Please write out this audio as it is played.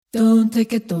Welcome to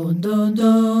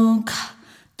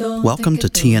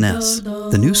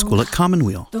TNS, the new school at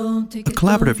Commonweal, a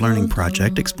collaborative learning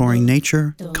project exploring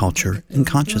nature, culture, and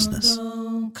consciousness.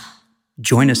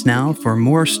 Join us now for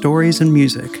more stories and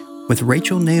music with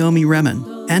Rachel Naomi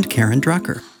Remen and Karen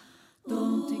Drucker.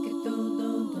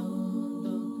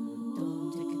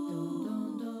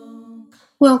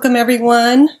 Welcome,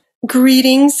 everyone.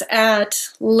 Greetings at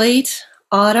late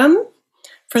autumn.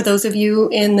 For those of you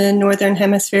in the Northern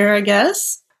Hemisphere, I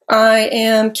guess. I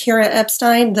am Kira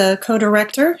Epstein, the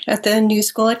co-director at the New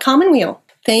School at Commonweal.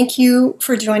 Thank you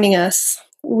for joining us.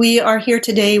 We are here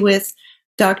today with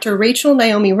Dr. Rachel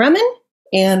Naomi Remen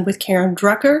and with Karen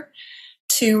Drucker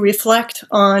to reflect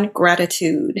on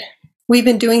gratitude. We've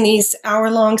been doing these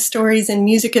hour-long stories and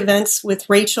music events with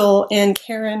Rachel and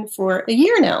Karen for a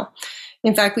year now.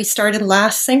 In fact, we started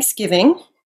last Thanksgiving.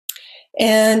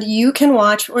 And you can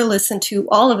watch or listen to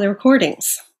all of the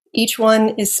recordings. Each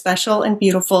one is special and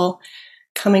beautiful,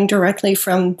 coming directly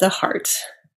from the heart.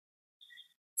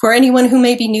 For anyone who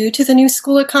may be new to the New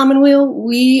School at Commonweal,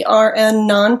 we are a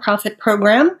nonprofit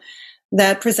program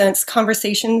that presents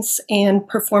conversations and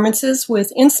performances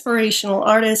with inspirational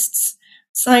artists,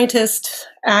 scientists,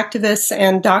 activists,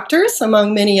 and doctors,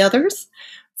 among many others,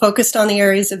 focused on the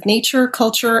areas of nature,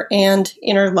 culture, and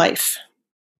inner life.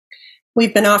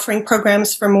 We've been offering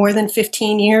programs for more than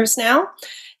 15 years now.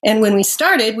 And when we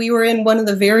started, we were in one of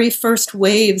the very first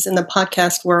waves in the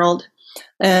podcast world.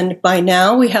 And by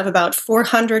now, we have about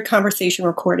 400 conversation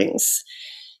recordings.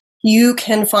 You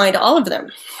can find all of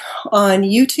them on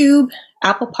YouTube,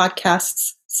 Apple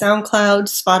Podcasts, SoundCloud,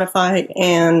 Spotify,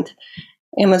 and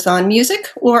Amazon Music,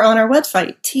 or on our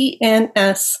website,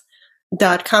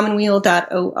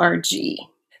 tns.commonweal.org.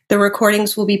 The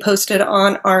recordings will be posted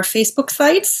on our Facebook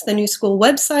sites, the New School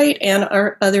website, and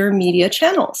our other media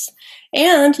channels.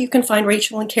 And you can find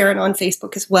Rachel and Karen on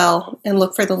Facebook as well and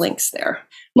look for the links there.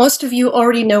 Most of you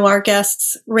already know our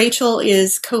guests. Rachel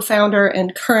is co-founder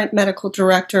and current medical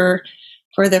director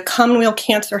for the Commonweal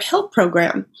Cancer Help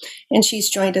Program, and she's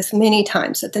joined us many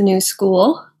times at the New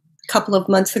School. A couple of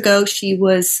months ago, she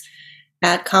was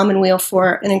at Commonweal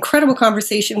for an incredible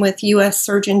conversation with U.S.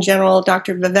 Surgeon General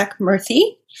Dr. Vivek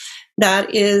Murthy.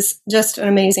 That is just an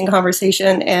amazing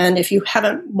conversation, and if you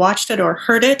haven't watched it or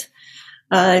heard it,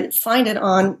 find it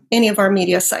on any of our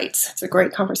media sites. It's a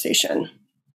great conversation.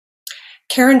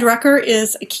 Karen Drucker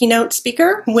is a keynote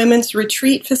speaker, women's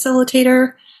retreat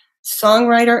facilitator,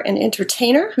 songwriter, and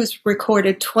entertainer who's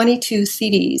recorded 22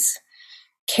 CDs.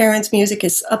 Karen's music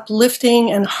is uplifting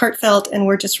and heartfelt, and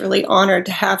we're just really honored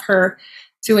to have her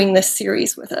doing this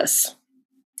series with us.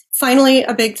 Finally,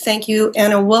 a big thank you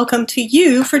and a welcome to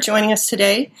you for joining us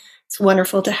today. It's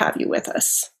wonderful to have you with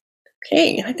us.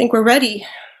 Okay, I think we're ready.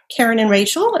 Karen and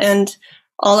Rachel, and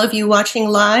all of you watching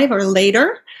live or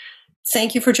later,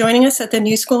 thank you for joining us at the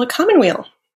New School at Commonweal.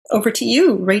 Over to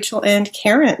you, Rachel and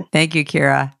Karen. Thank you,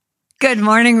 Kira. Good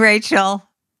morning, Rachel.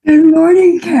 Good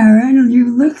morning, Karen.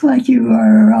 You look like you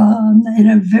are in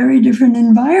a very different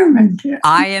environment.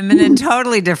 I am in a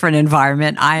totally different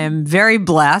environment. I am very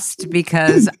blessed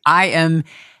because I am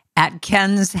at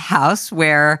Ken's house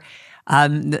where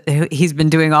he's been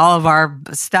doing all of our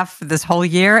stuff for this whole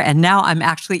year. And now I'm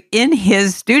actually in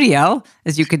his studio,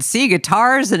 as you can see,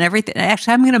 guitars and everything.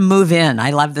 Actually, I'm going to move in.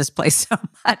 I love this place so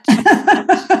much.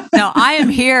 Now, I am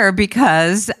here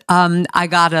because I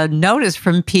got a notice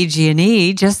from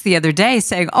PG&E just the other day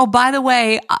saying, oh, by the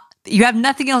way, you have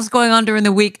nothing else going on during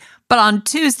the week, but on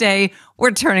Tuesday,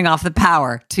 we're turning off the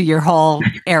power to your whole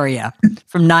area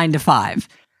from 9 to 5.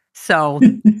 So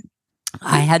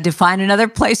I had to find another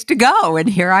place to go, and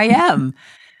here I am.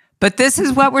 But this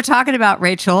is what we're talking about,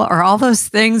 Rachel, are all those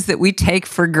things that we take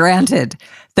for granted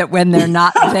that when they're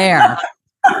not there.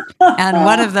 And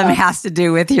one of them has to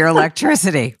do with your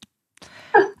electricity.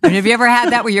 I mean, have you ever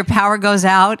had that where your power goes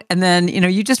out and then,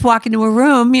 you just walk into a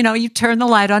room, you turn the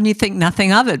light on, you think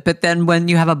nothing of it. But then when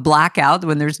you have a blackout,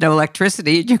 when there's no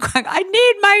electricity, you're going, I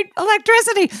need my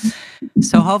electricity.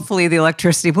 So hopefully the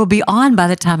electricity will be on by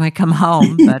the time I come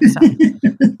home. But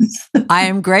I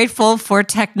am grateful for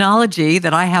technology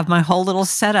that I have my whole little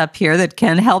setup here that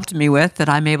Ken helped me with, that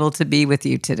I'm able to be with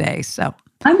you today. So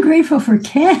I'm grateful for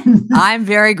Ken. I'm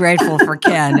very grateful for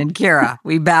Ken and Kira.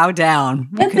 We bow down.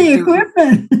 And the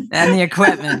equipment. And the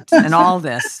equipment and all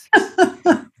this.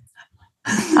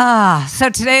 So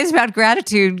today is about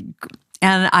gratitude.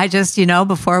 And I just,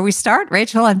 before we start,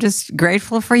 Rachel, I'm just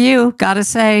grateful for you. Gotta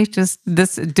say, just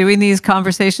doing these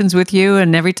conversations with you.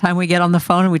 And every time we get on the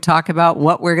phone and we talk about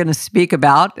what we're going to speak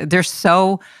about, they're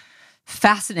so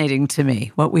fascinating to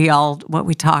me, what we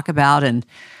talk about. And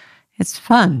it's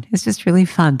fun. It's just really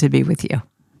fun to be with you.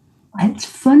 It's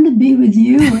fun to be with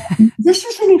you. This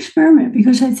is an experiment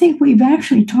because I think we've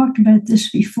actually talked about this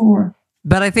before.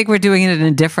 But I think we're doing it in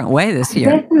a different way this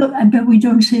year. I bet we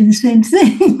don't say the same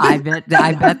thing. I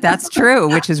bet that's true,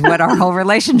 which is what our whole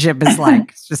relationship is like.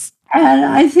 It's just. And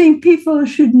I think people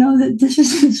should know that this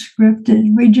isn't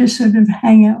scripted. We just sort of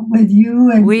hang out with you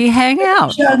and we hang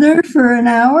out each other for an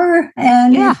hour,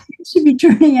 and it seems to be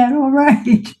turning out all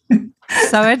right.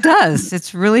 So it does.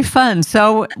 It's really fun.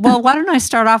 So, well, why don't I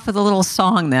start off with a little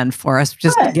song then for us,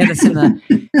 just to get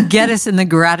us in the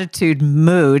gratitude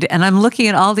mood. And I'm looking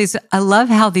at all these. I love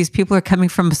how these people are coming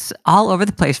from all over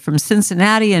the place, from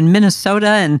Cincinnati and Minnesota,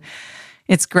 and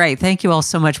it's great. Thank you all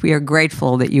so much. We are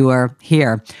grateful that you are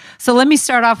here. So let me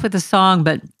start off with a song,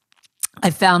 but I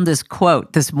found this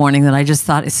quote this morning that I just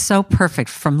thought is so perfect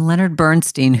from Leonard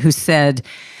Bernstein, who said,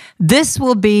 "This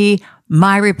will be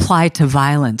my reply to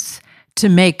violence, to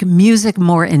make music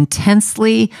more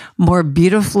intensely, more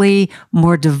beautifully,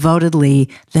 more devotedly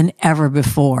than ever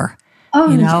before."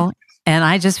 You know? And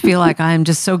I just feel like I'm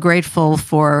just so grateful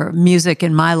for music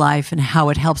in my life and how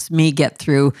it helps me get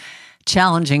through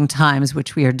challenging times,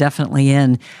 which we are definitely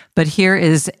in. But here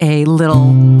is a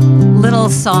little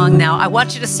song now. I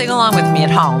want you to sing along with me at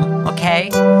home,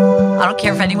 okay? I don't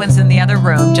care if anyone's in the other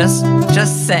room. Just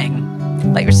sing.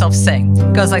 Let yourself sing.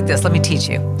 It goes like this. Let me teach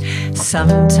you.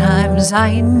 Sometimes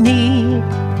I need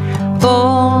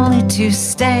only to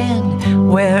stand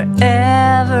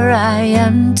wherever I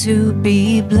am to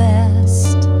be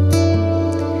blessed.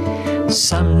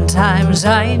 Sometimes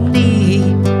I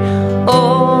need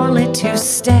only to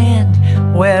stand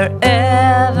wherever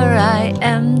I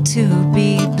am to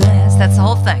be blessed. That's the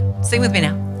whole thing. Sing with me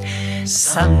now.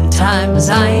 Sometimes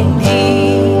I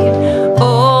need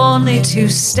only to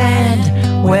stand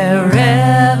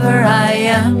wherever I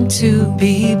am to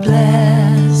be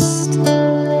blessed.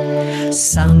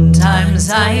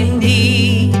 Sometimes I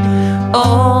need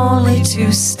only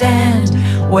to stand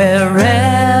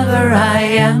wherever I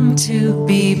am to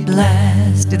be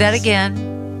blessed. Do that again.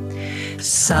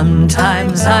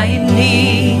 Sometimes I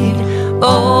need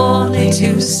only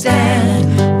to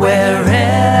stand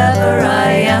wherever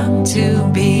I am to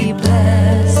be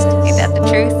blessed. Ain't that the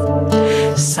truth?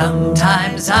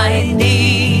 Sometimes I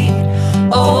need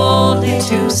only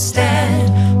to stand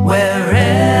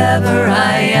wherever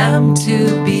I am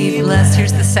to be blessed.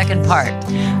 Here's the second part.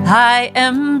 I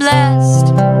am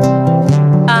blessed.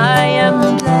 I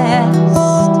am blessed.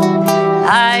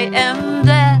 I am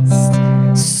blessed.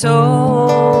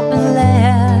 So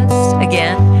blessed.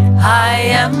 Again. I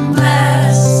am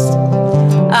blessed.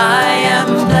 I am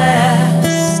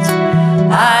blessed.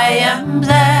 I am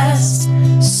blessed.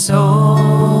 So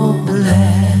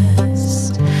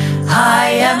blessed.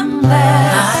 I am blessed.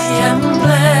 I am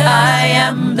blessed. I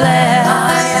am blessed.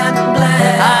 I am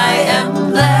blessed. I am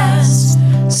blessed.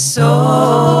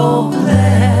 So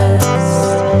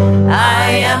blessed.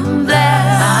 I am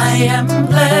blessed. I am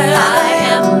blessed. I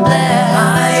am blessed.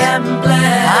 I am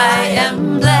blessed. I am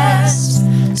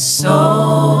blessed.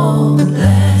 So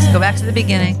blessed. Let's go back to the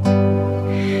beginning.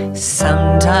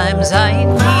 Sometimes I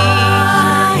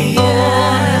need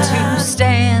only to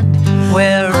stand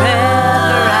wherever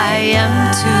I am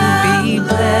to be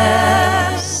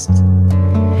blessed.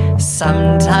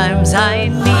 Sometimes I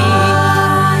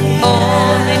need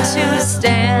only to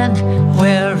stand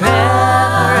wherever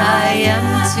I am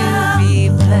to be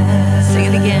blessed. Sing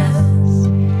it again.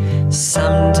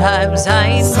 Sometimes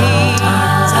I need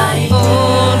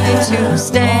only to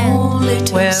stand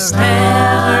wherever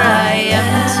I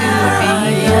am to be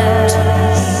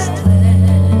blessed.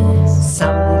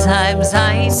 Sometimes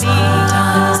I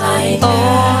need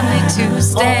only to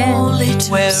stand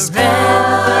wherever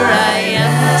I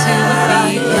am to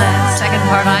be blessed. Second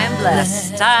part, I am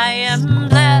blessed. I am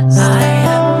blessed. I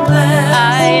am blessed.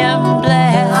 I am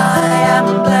blessed. I am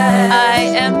blessed. I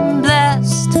am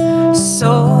blessed.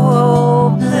 So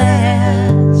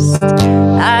blessed.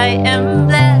 I am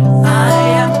blessed. I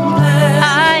am blessed.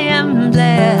 I am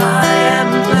blessed. I am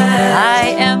blessed. I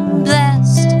am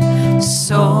blessed.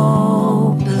 So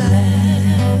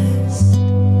blessed.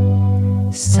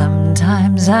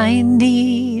 Sometimes I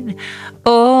need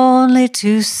only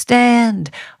to stand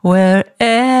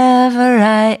wherever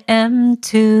I am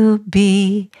to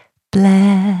be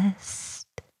blessed.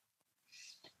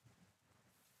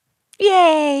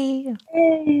 Yay!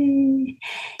 Yay.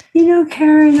 You know,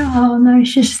 Karen, I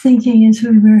was just thinking as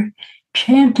we were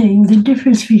chanting, the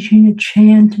difference between a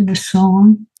chant and a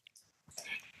song.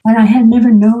 And I had never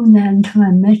known that until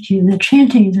I met you. That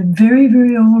chanting is a very,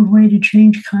 very old way to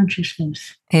change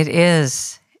consciousness. It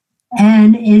is.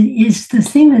 And it is the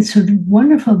thing that's sort of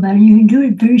wonderful about it. You can do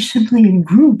it very simply in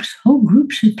groups, whole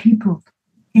groups of people.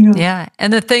 Yeah.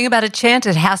 And the thing about a chant,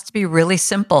 it has to be really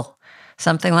simple.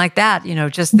 Something like that,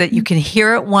 just that you can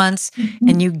hear it once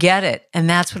and you get it. And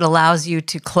that's what allows you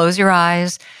to close your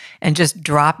eyes and just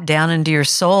drop down into your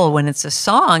soul when it's a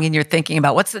song and you're thinking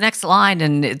about what's the next line.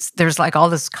 And there's like all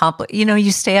this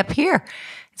you stay up here.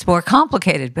 It's more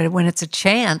complicated. But when it's a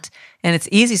chant and it's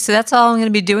easy. So that's all I'm going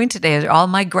to be doing today is all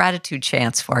my gratitude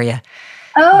chants for you.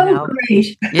 Oh,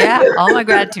 great. Yeah, all my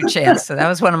gratitude chants. So that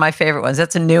was one of my favorite ones.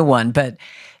 That's a new one. But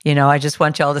I just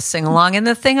want y'all to sing along. And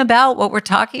the thing about what we're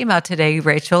talking about today,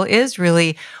 Rachel, is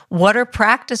really what are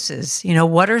practices?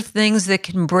 What are things that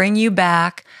can bring you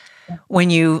back when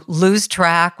you lose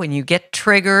track, when you get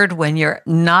triggered, when you're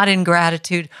not in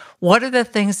gratitude? What are the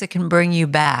things that can bring you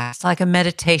back? It's like a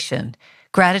meditation.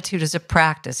 Gratitude is a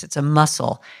practice. It's a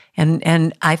muscle.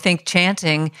 And I think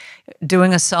chanting,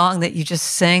 doing a song that you just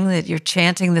sing, that you're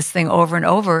chanting this thing over and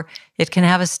over, it can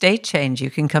have a state change. You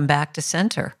can come back to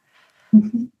center.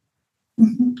 Mm-hmm.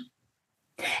 Mm-hmm.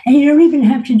 And you don't even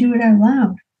have to do it out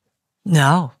loud.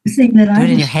 No. The thing that do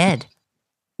it in your head.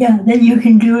 Yeah, then you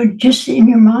can do it just in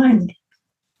your mind.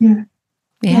 Yeah.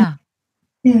 Yeah.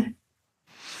 Yeah.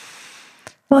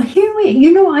 Well, here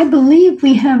I believe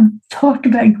we have talked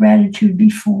about gratitude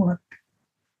before.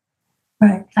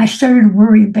 Right. I started to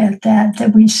worry about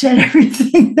that we said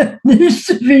everything that needs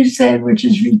to be said, which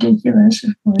is ridiculous,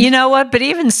 of course. You know what? But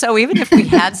even so, even if we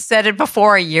had said it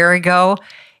before a year ago,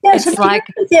 it's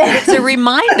it's a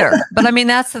reminder. But I mean,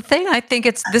 that's the thing. I think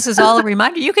this is all a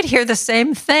reminder. You could hear the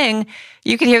same thing.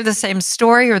 You could hear the same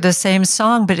story or the same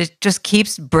song, but it just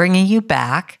keeps bringing you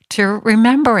back to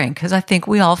remembering because I think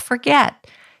we all forget.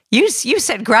 You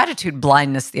said gratitude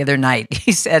blindness the other night.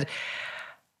 You said,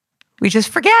 we just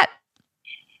forget.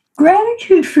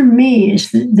 Gratitude for me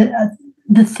is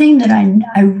the thing that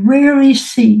I rarely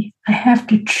see. I have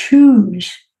to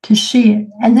choose to see it.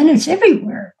 And then it's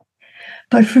everywhere.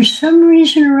 But for some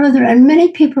reason or other, and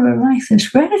many people are like this,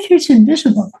 gratitude's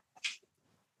invisible.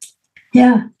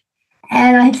 Yeah.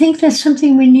 And I think that's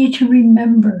something we need to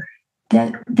remember,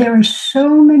 that there are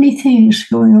so many things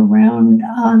going around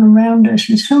us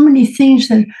and so many things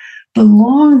that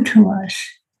belong to us,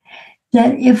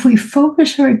 that if we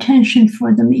focus our attention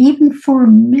for them, even for a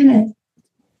minute,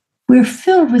 we're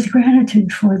filled with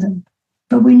gratitude for them.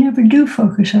 But we never do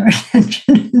focus our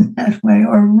attention in that way,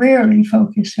 or rarely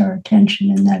focus our attention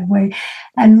in that way,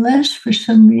 unless for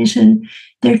some reason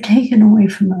they're taken away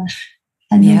from us.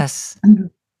 And yes.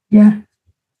 Yeah.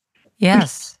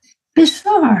 Yes.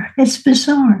 Bizarre. It's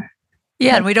bizarre.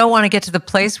 Yeah, and we don't want to get to the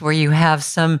place where you have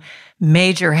some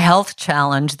major health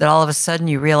challenge that all of a sudden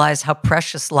you realize how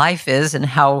precious life is and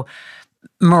how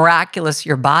miraculous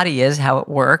your body is, how it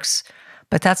works.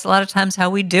 But that's a lot of times how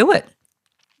we do it.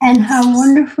 And how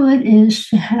wonderful it is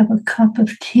to have a cup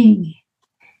of tea,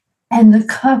 and the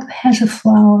cup has a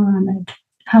flower on it.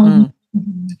 How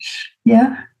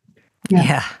yeah.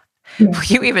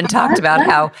 You even talked about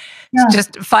how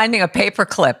just finding a paper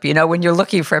clip, when you're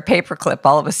looking for a paper clip,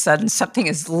 all of a sudden something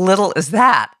as little as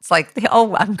that. It's like,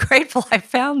 oh, I'm grateful I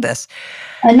found this.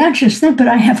 And not just that, but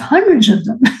I have hundreds of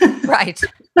them. Right.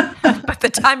 But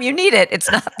the time you need it, it's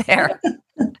not there.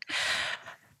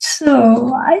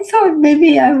 So I thought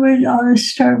maybe I would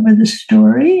start with a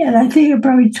story, and I think I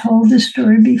probably told this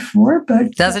story before,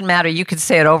 but doesn't matter. You could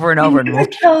say it over and over. You never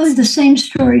tell the same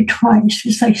story twice.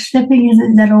 It's like stepping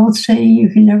in that old saying: you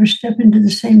can never step into the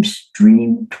same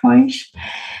stream twice.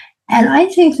 And I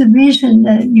think the reason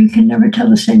that you can never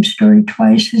tell the same story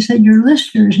twice is that your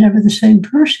listener is never the same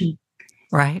person.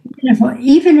 Right.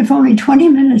 Even if only 20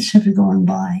 minutes have gone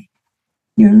by,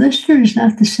 your listener is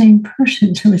not the same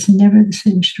person, so it's never the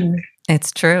same story.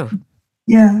 It's true.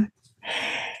 Yeah.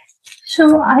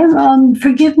 So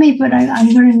forgive me, but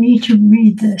I'm going to need to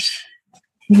read this.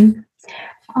 Okay?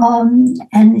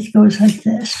 And it goes like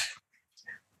this.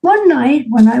 One night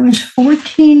when I was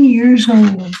 14 years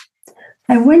old,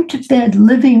 I went to bed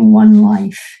living one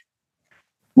life.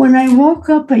 When I woke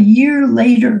up a year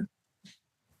later,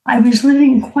 I was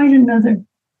living quite another.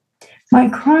 My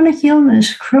chronic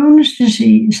illness, Crohn's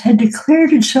disease, had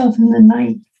declared itself in the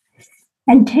night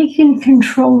and taken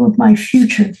control of my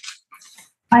future.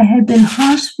 I had been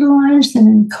hospitalized and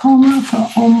in coma for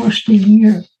almost a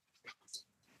year.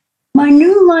 My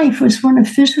new life was one of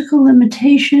physical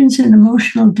limitations and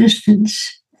emotional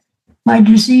distance. My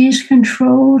disease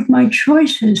controlled my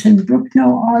choices and brooked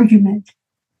no argument.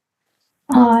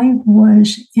 I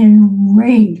was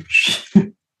enraged.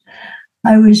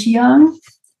 I was young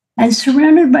and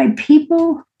surrounded by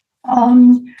people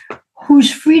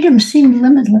whose freedom seemed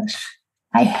limitless.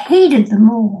 I hated them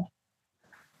all.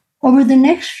 Over the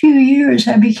next few years,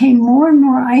 I became more and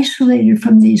more isolated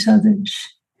from these others.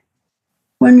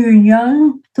 When you're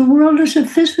young, the world is a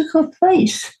physical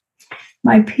place.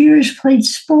 My peers played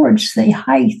sports. They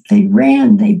hiked, they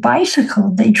ran, they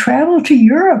bicycled, they traveled to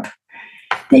Europe.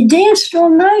 They danced all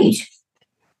night.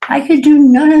 I could do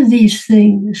none of these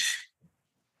things.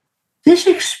 This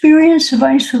experience of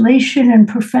isolation and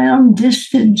profound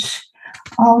distance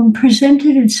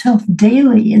presented itself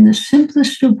daily in the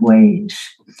simplest of ways.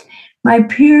 My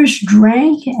peers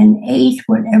drank and ate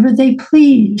whatever they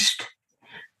pleased.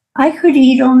 I could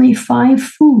eat only 5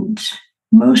 foods,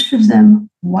 most of them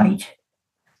white.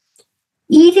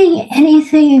 Eating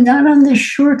anything not on this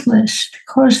short list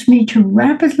caused me to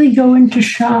rapidly go into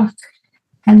shock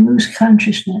and lose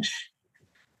consciousness.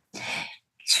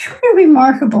 It's truly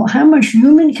remarkable how much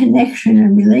human connection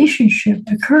and relationship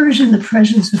occurs in the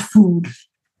presence of food.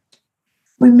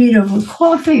 We meet over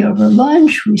coffee, over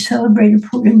lunch. We celebrate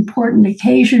important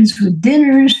occasions with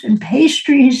dinners and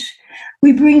pastries.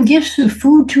 We bring gifts of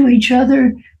food to each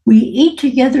other. We eat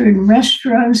together in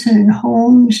restaurants and in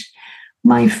homes.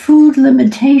 My food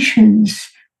limitations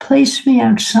place me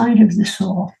outside of this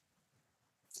all.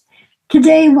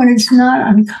 Today, when it's not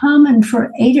uncommon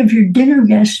for 8 of your dinner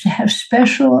guests to have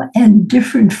special and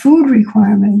different food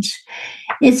requirements,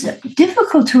 it's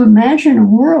difficult to imagine a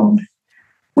world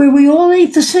where we all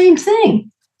eat the same thing.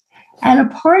 And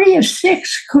a party of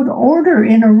 6 could order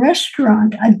in a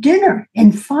restaurant a dinner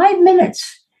in 5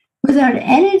 minutes without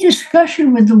any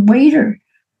discussion with the waiter,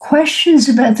 questions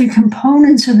about the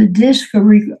components of a dish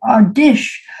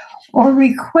or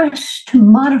requests to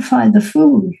modify the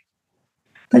food.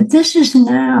 But this is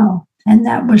now, and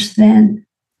that was then.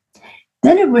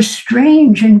 Then it was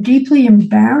strange and deeply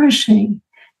embarrassing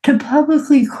to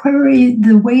publicly query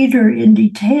the waiter in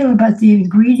detail about the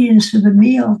ingredients of a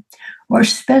meal, or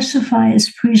specify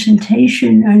its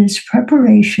presentation and its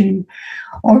preparation,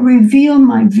 or reveal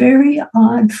my very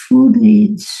odd food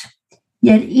needs.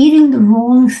 Yet eating the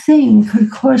wrong thing could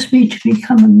cause me to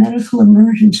become a medical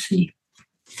emergency.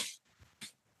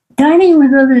 Dining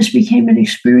with others became an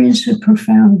experience of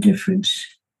profound difference.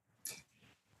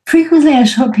 Frequently, I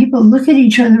saw people look at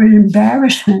each other in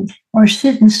embarrassment or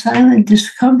sit in silent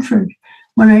discomfort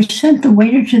when I sent the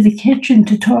waiter to the kitchen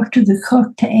to talk to the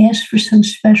cook to ask for some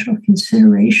special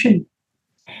consideration.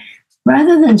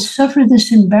 Rather than suffer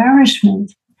this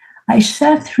embarrassment, I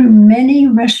sat through many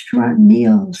restaurant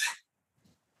meals,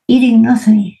 eating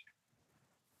nothing.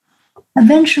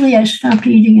 Eventually, I stopped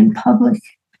eating in public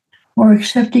or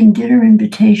accepting dinner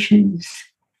invitations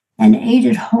and ate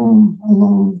at home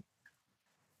alone.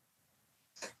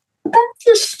 About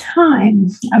this time,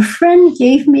 a friend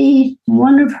gave me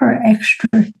one of her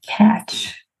extra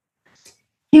cats.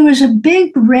 He was a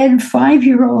big red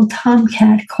 5-year-old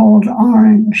tomcat called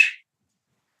Orange.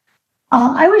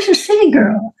 I was a city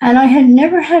girl, and I had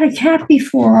never had a cat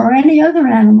before or any other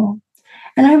animal,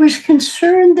 and I was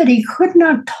concerned that he could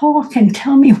not talk and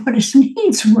tell me what his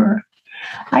needs were.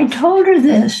 I told her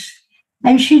this,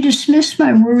 and she dismissed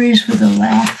my worries with a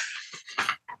laugh.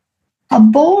 A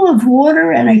bowl of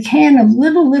water and a can of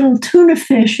little tuna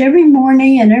fish every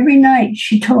morning and every night,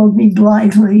 she told me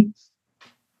blithely.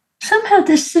 Somehow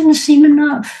this didn't seem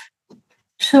enough.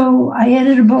 So I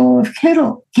added a bowl of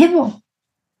kibble,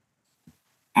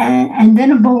 and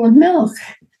then a bowl of milk,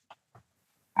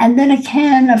 and then a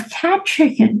can of cat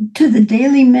chicken to the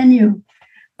daily menu.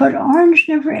 But Orange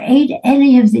never ate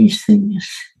any of these things.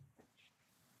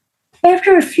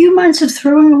 After a few months of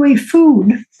throwing away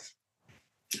food,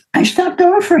 I stopped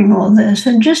offering all this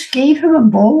and just gave him a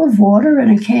bowl of water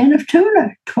and a can of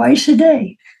tuna twice a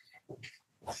day.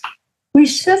 We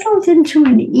settled into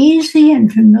an easy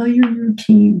and familiar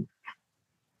routine.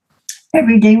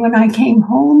 Every day when I came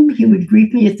home, he would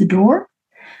greet me at the door.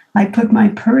 I put my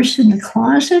purse in the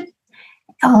closet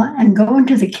and go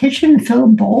into the kitchen and fill a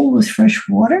bowl with fresh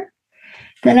water.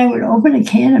 Then I would open a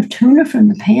can of tuna from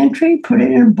the pantry, put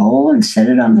it in a bowl and set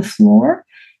it on the floor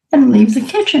and leave the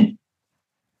kitchen.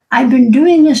 I've been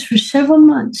doing this for several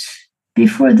months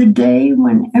before the day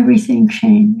when everything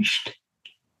changed.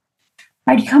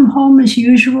 I'd come home as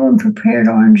usual and prepared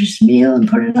Orange's meal and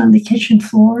put it on the kitchen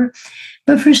floor.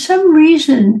 But for some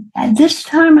reason, at this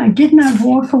time, I did not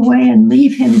walk away and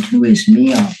leave him to his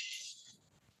meal.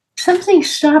 Something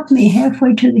stopped me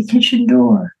halfway to the kitchen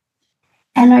door,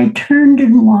 and I turned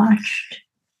and watched.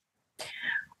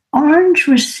 Orange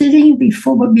was sitting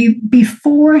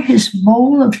before his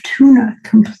bowl of tuna,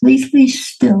 completely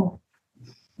still.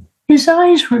 His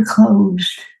eyes were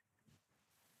closed,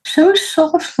 so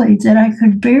softly that I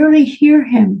could barely hear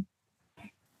him.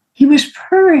 He was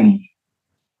purring.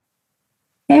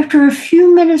 After a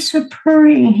few minutes of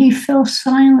purring, he fell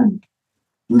silent,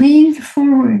 leaned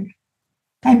forward,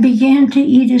 and began to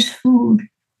eat his food.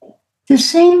 the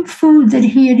same food that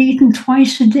he had eaten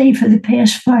twice a day for the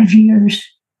past 5 years.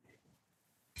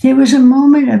 There was a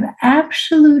moment of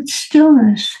absolute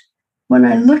stillness when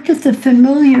I looked at the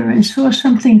familiar and saw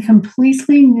something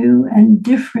completely new and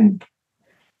different.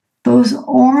 Both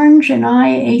Orange and I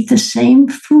ate the same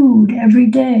food every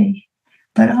day,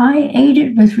 but I ate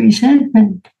it with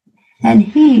resentment and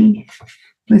he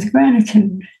with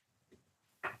gratitude.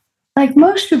 Like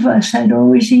most of us, I'd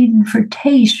always eaten for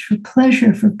taste, for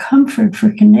pleasure, for comfort,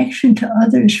 for connection to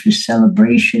others, for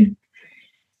celebration.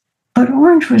 But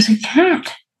Orange was a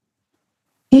cat.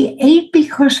 He ate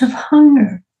because of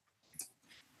hunger.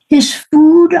 His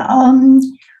food,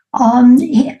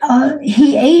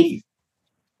 he ate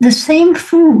the same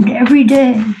food every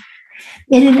day.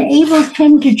 It enabled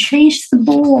him to chase the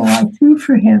ball I threw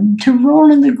for him, to roll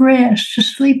in the grass, to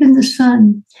sleep in the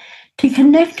sun, to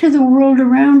connect to the world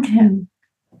around him.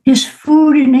 His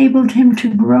food enabled him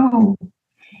to grow.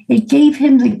 It gave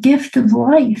him the gift of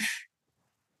life.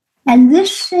 And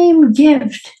this same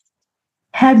gift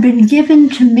had been given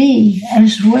to me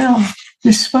as well,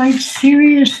 despite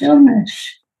serious illness.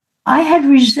 I had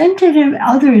resented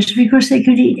others because they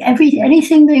could eat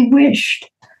anything they wished.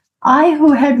 I,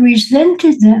 who had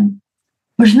resented them,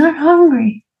 was not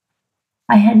hungry.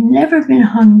 I had never been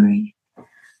hungry.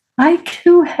 I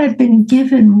too had been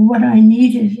given what I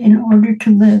needed in order to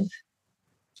live.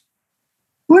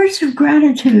 Words of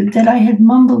gratitude that I had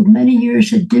mumbled many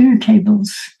years at dinner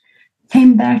tables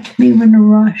came back to me in a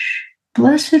rush.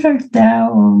 Blessed art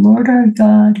thou, O Lord our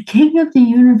God, King of the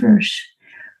universe,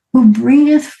 who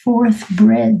bringeth forth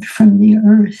bread from the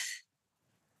earth.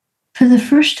 For the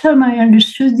first time I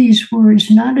understood these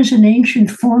words not as an ancient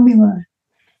formula,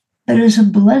 but as a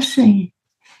blessing,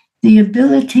 the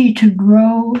ability to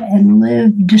grow and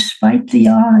live despite the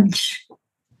odds.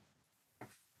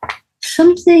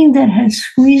 Something that had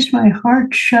squeezed my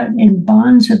heart shut in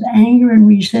bonds of anger and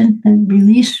resentment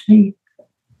released me.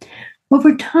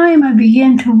 Over time, I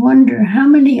began to wonder how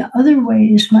many other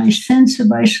ways my sense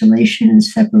of isolation and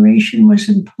separation was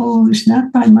imposed,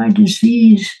 not by my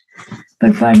disease,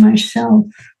 but by myself.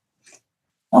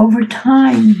 Over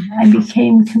time, I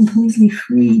became completely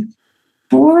free.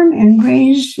 Born and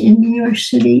raised in New York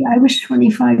City, I was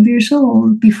 25 years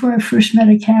old before I first met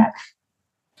a cat.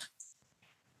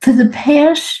 For the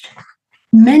past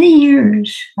many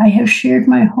years, I have shared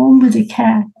my home with a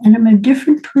cat, and I'm a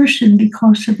different person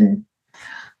because of it.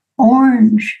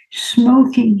 Orange,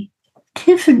 Smokey,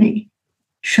 Tiffany,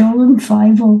 Sholem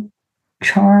Fievel,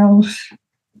 Charles,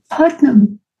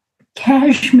 Putnam,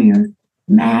 Cashmere,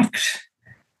 Max,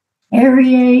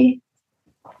 Ariel,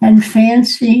 and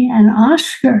Fancy, and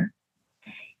Oscar.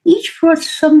 Each brought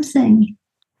something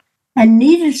and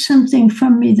needed something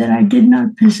from me that I did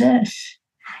not possess.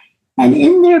 And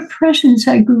in their presence,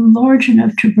 I grew large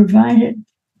enough to provide it.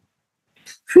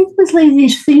 Frequently,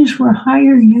 these things were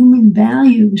higher human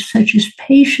values, such as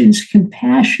patience,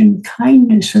 compassion,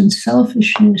 kindness,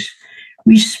 unselfishness,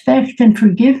 respect, and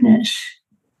forgiveness.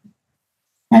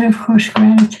 And of course,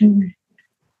 gratitude.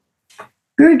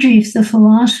 Gurdjieff, the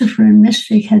philosopher and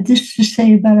mystic, had this to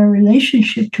say about our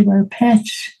relationship to our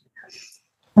pets.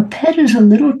 A pet is a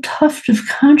little tuft of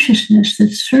consciousness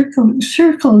that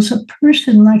circles a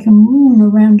person like a moon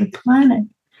around a planet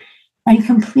and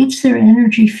completes their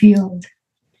energy field.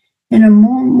 In a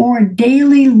more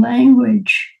daily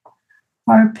language,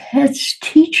 our pets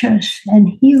teach us and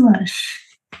heal us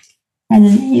and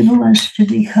enable us to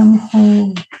become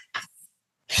whole.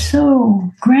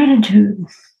 So, gratitude.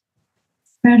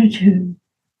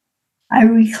 I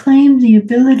reclaim the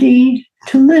ability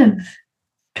to live,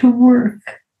 to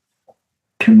work,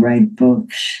 to write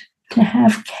books, to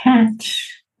have cats,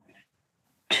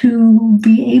 to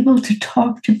be able to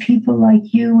talk to people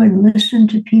like you and listen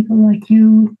to people like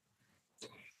you.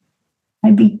 I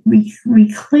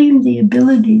reclaim the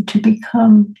ability to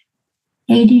become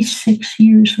 86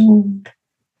 years old.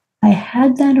 I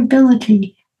had that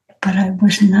ability, but I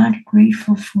was not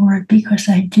grateful for it because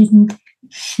I didn't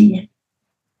see it.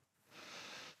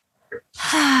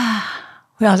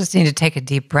 We all just need to take a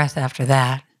deep breath after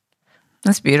that.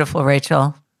 That's beautiful,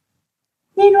 Rachel.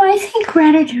 I think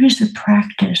gratitude is a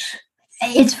practice.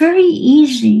 It's very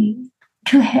easy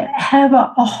to have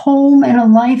a home and a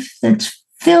life that's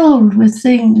filled with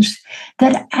things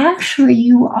that actually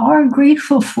you are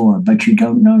grateful for, but you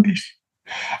don't notice.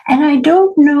 And I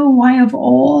don't know why, of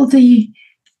all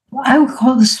I would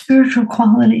call the spiritual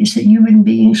qualities that human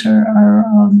beings are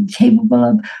capable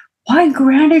of, why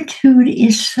gratitude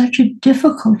is such a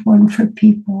difficult one for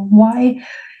people. Why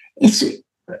the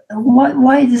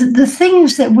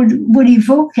things that would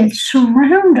evoke it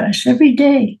surround us every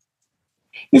day.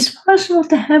 It's possible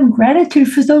to have gratitude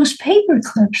for those paper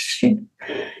clips, you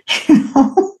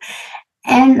know?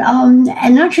 And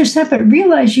not just that, but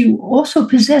realize you also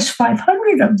possess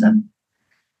 500 of them.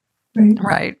 Right.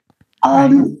 Right.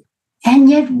 And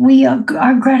yet we are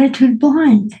gratitude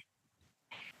blind.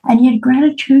 And yet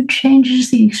gratitude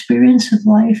changes the experience of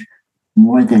life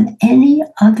more than any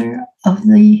other of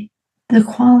the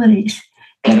qualities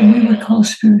that we would call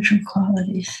spiritual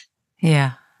qualities.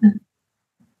 Yeah.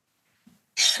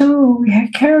 So,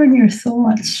 Karen, your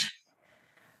thoughts?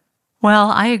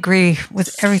 Well, I agree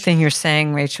with everything you're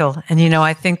saying, Rachel. And,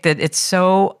 I think that it's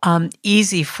so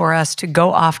easy for us to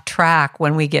go off track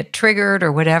when we get triggered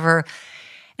or whatever,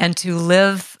 and to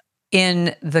live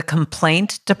in the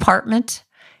complaint department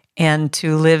and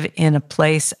to live in a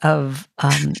place of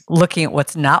looking at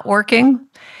what's not working.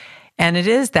 And it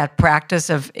is that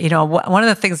practice of, one of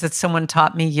the things that someone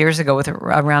taught me years ago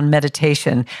around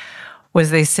meditation was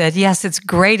they said, yes, it's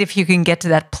great if you can get to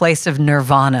that place of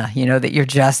nirvana, that you're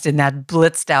just in that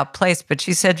blitzed out place. But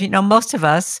she said, most of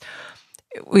us,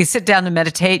 we sit down to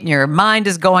meditate and your mind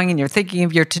is going and you're thinking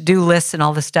of your to-do lists and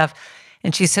all this stuff.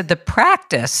 And she said, the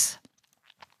practice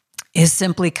is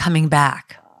simply coming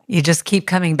back. You just keep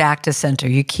coming back to center.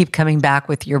 You keep coming back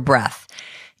with your breath.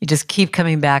 You just keep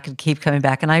coming back and keep coming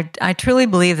back. And I truly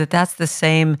believe that that's the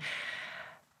same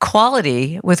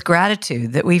quality with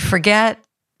gratitude, that we forget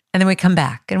and then we come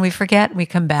back, and we forget and we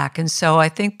come back. And so I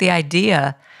think the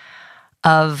idea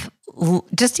of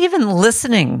just even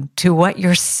listening to what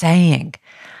you're saying,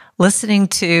 listening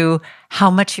to how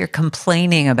much you're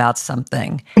complaining about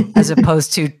something, as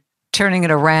opposed to turning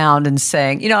it around and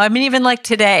saying, even like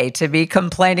today, to be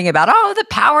complaining about, the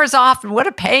power's off and what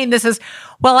a pain this is.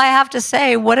 Well, I have to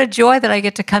say, what a joy that I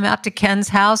get to come out to Ken's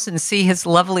house and see his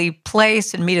lovely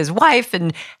place and meet his wife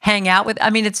and hang out with.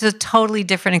 It's a totally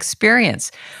different experience.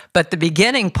 But the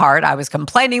beginning part, I was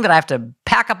complaining that I have to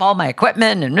pack up all my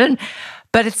equipment,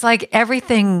 but it's like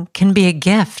everything can be a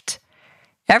gift.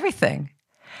 Everything.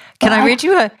 Can I read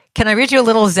you a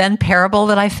little Zen parable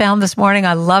that I found this morning?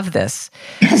 I love this.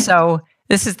 So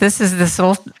this is this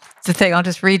little thing I'll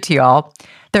just read to you all.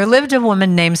 There lived a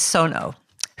woman named Sono,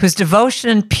 whose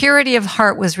devotion and purity of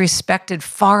heart was respected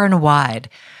far and wide.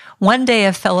 One day,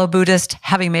 a fellow Buddhist,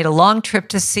 having made a long trip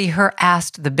to see her,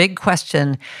 asked the big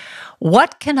question,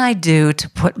 "What can I do to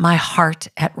put my heart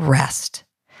at rest?"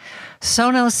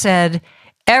 Sono said,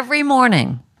 "Every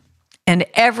morning and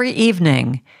every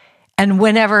evening, and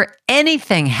whenever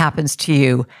anything happens to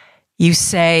you, you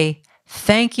say,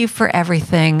 'Thank you for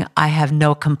everything. I have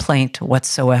no complaint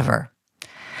whatsoever.'"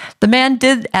 The man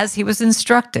did as he was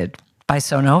instructed by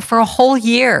Sono for a whole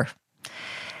year,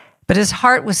 but his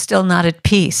heart was still not at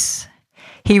peace.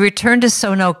 He returned to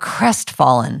Sono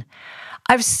crestfallen.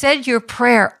 "I've said your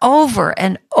prayer over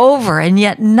and over, and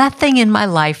yet nothing in my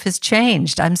life has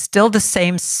changed. I'm still the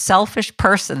same selfish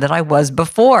person that I was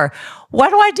before. What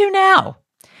do I do now?"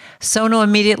 Sono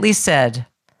immediately said,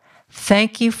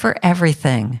 "Thank you for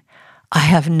everything. I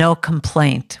have no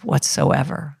complaint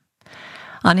whatsoever."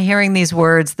 On hearing these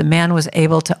words, the man was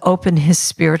able to open his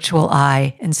spiritual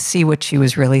eye and see what she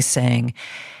was really saying,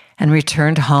 and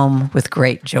returned home with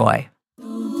great joy.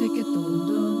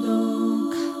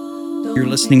 You're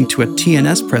listening to a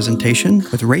TNS presentation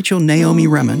with Rachel Naomi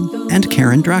Remen and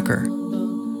Karen Drucker.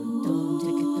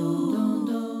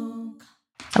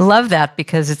 I love that,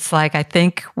 because it's like, I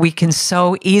think we can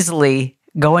so easily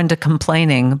go into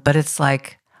complaining, but it's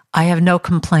like, I have no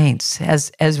complaints.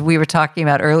 As we were talking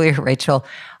about earlier, Rachel,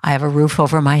 I have a roof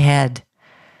over my head.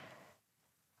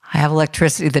 I have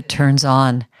electricity that turns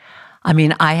on. I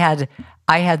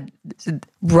had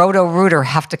Roto-Rooter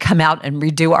have to come out and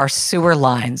redo our sewer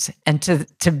lines, and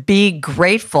to be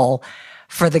grateful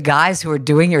for the guys who are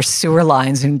doing your sewer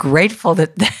lines, and grateful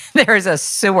that there's a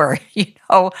sewer.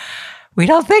 We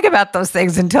don't think about those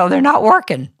things until they're not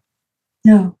working.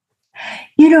 No.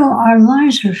 Our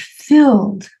lives are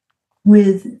filled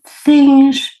with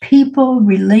things, people,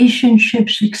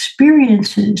 relationships,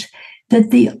 experiences,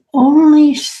 that the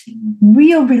only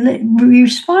real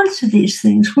response to these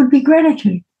things would be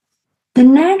gratitude. The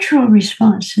natural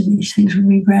response to these things would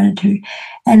be gratitude.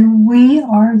 And we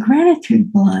are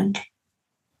gratitude blind.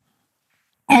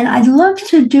 And I'd love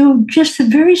to do just a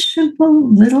very simple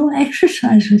little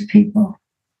exercise with people.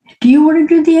 Do you want to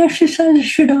do the exercise, or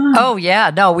should I? Oh,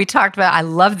 yeah. No, we talked about, I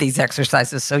love these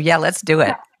exercises. So yeah, let's do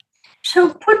it.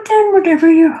 So put down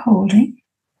whatever you're holding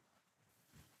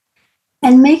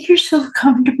and make yourself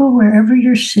comfortable wherever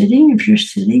you're sitting. If you're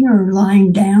sitting or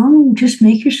lying down, just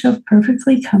make yourself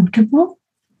perfectly comfortable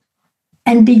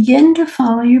and begin to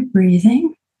follow your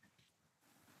breathing.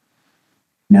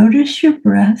 Notice your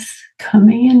breath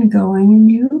coming and going in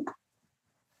you.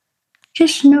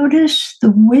 Just notice the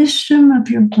wisdom of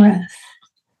your breath.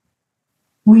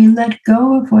 We let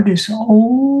go of what is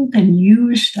old and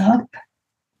used up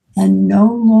and no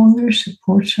longer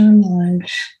supports our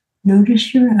lives.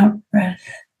 Notice your out-breath.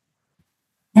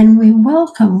 And we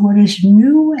welcome what is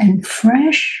new and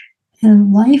fresh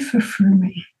and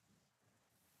life-affirming.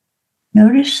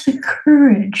 Notice the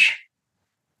courage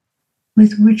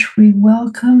with which we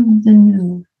welcome the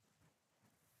new,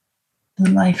 the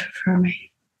life-affirming.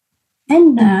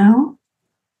 And now,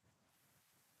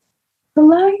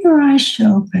 allow your eyes to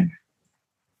open.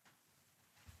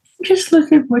 Just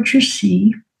look at what you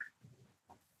see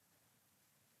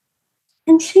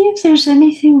and see if there's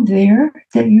anything there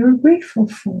that you're grateful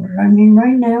for. I mean,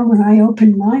 right now, when I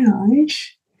opened my eyes,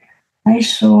 I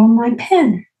saw my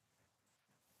pen.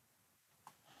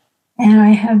 And I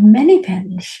have many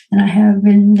pens, and I have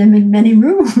them in many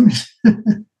rooms.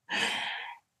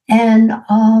 And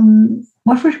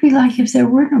what would it be like if there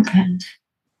were no pens?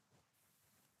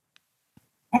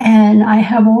 And I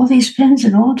have all these pens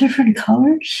in all different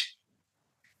colors.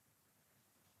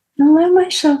 And allow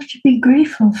myself to be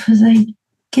grateful for the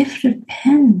gift of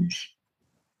pens.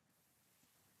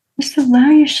 Just allow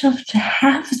yourself to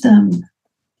have them.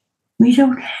 We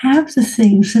don't have the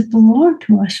things that belong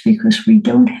to us because we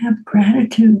don't have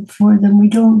gratitude for them. We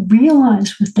don't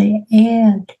realize what they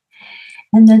add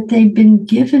and that they've been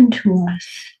given to us.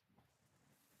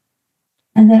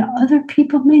 And that other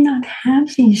people may not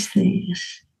have these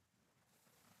things.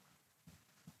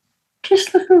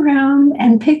 Just look around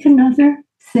and pick another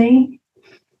thing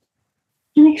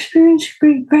and experience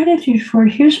great gratitude for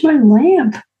it. Here's my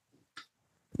lamp.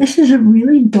 This is a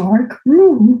really dark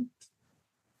room.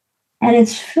 And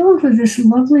it's filled with this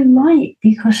lovely light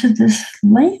because of this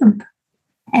lamp.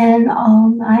 And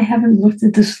I haven't looked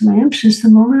at this lamp since the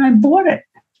moment I bought it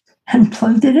and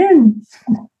plugged it in.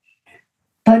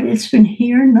 But it's been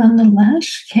here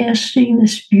nonetheless, casting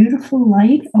this beautiful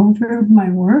light over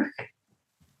my work.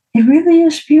 It really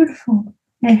is beautiful.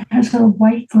 It has a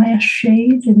white glass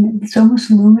shade and it's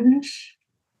almost luminous.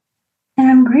 And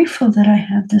I'm grateful that I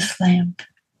have this lamp.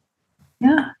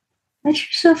 Yeah. Let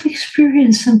yourself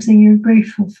experience something you're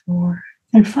grateful for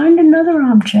and find another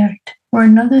object or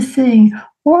another thing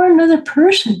or another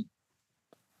person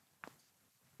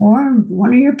or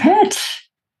one of your pets.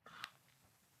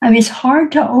 I mean, it's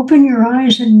hard to open your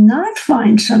eyes and not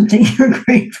find something you're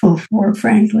grateful for,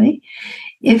 frankly,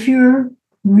 if you're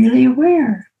really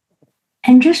aware.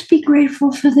 And just be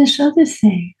grateful for this other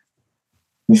thing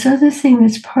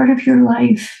that's part of your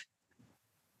life,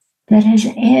 that has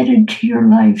added to your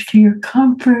life, to your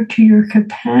comfort, to your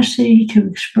capacity to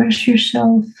express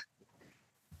yourself,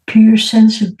 to your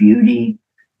sense of beauty.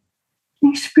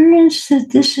 Experience that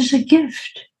this is a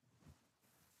gift.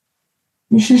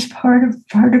 This is part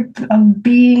of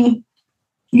being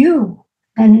you,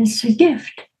 and it's a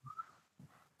gift.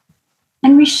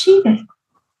 And receive it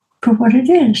for what it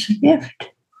is, a gift.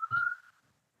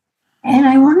 And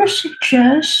I want to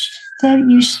suggest that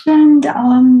you spend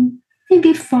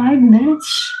maybe 5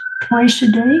 minutes twice a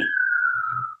day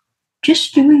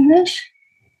just doing this,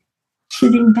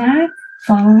 sitting back,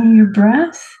 following your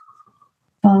breath,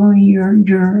 following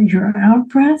your out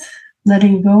breath,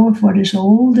 letting go of what is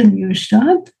old and used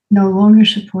up, no longer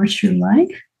supports your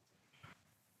life,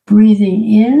 breathing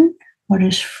in what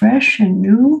is fresh and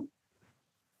new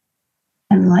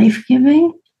and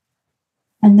life-giving,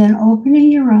 and then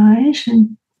opening your eyes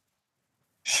and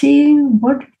seeing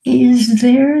what is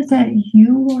there that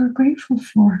you are grateful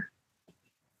for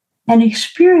and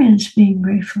experience being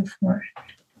grateful for it.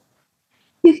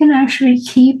 You can actually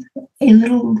keep a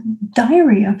little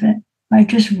diary of it by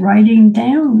just writing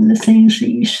down the things that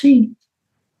you see.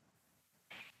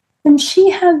 And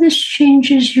see how this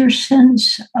changes your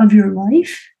sense of your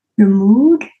life, your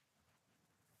mood,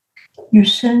 your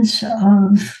sense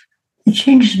of, it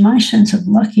changes my sense of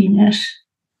luckiness.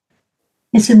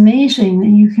 It's amazing that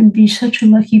you can be such a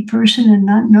lucky person and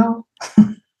not know.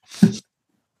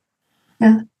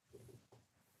 Yeah.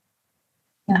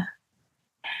 Yeah.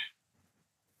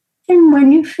 And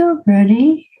when you feel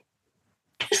ready,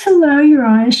 just allow your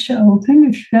eyes to open.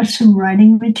 If you've got some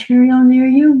writing material near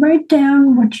you, write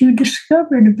down what you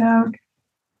discovered about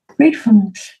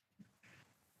gratefulness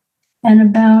and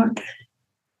about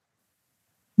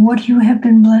what you have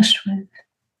been blessed with.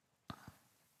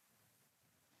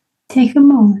 Take a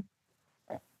moment.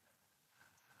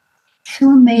 So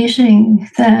amazing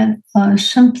that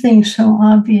something so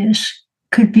obvious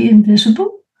could be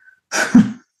invisible.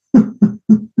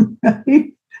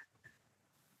 Right?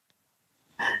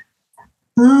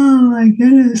 Oh my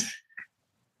goodness.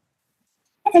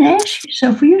 And ask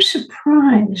yourself, were you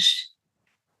surprised?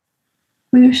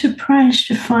 Were you surprised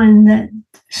to find that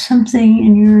something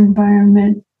in your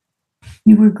environment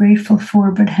you were grateful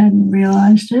for but hadn't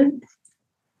realized it?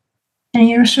 And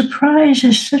your surprise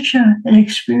is such an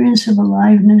experience of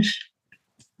aliveness.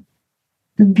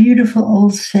 The beautiful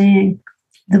old saying,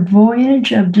 the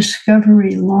voyage of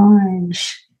discovery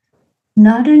lies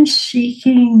not in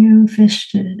seeking new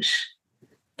vistas,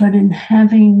 but in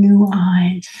having new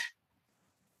eyes.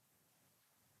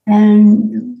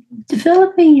 And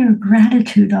developing your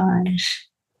gratitude eyes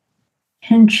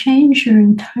can change your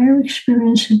entire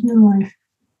experience of your life.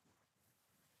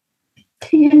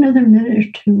 Take another minute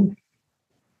or two.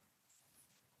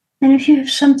 And if you have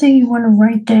something you want to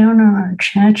write down on our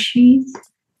chat sheet,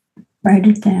 write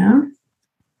it down.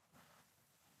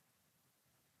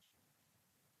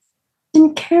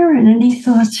 And Karen, any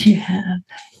thoughts you have?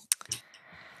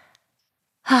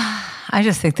 I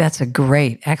just think that's a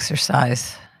great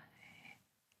exercise.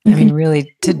 I mean,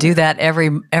 really, to do that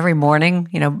every morning,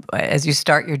 as you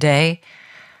start your day,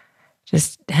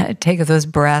 just take those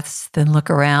breaths, then look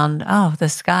around. Oh, the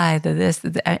sky,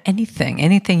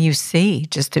 anything you see,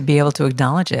 just to be able to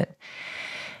acknowledge it.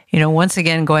 Once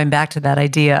again, going back to that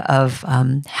idea of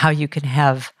how you can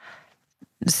have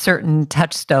certain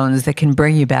touchstones that can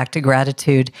bring you back to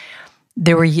gratitude.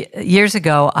 There were years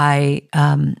ago, I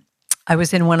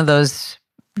was in one of those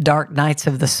dark nights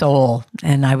of the soul,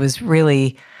 and I was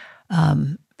really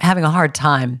having a hard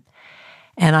time.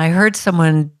 And I heard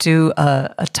someone do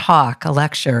a talk, a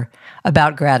lecture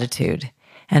about gratitude,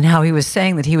 and how he was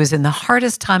saying that he was in the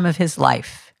hardest time of his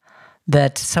life,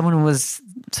 that someone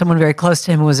very close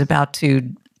to him was about to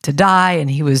die, and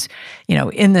he was,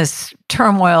 in this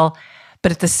turmoil,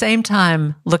 but at the same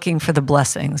time looking for the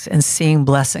blessings and seeing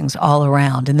blessings all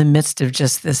around in the midst of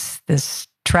just this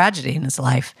tragedy in his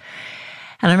life.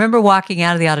 And I remember walking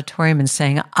out of the auditorium and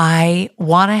saying, I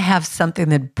want to have something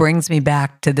that brings me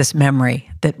back to this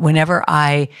memory, that whenever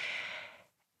I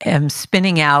am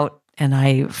spinning out and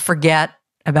I forget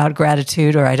about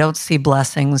gratitude or I don't see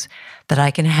blessings, that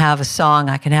I can have a song,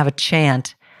 I can have a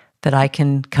chant that I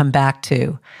can come back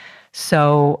to.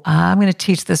 So I'm going to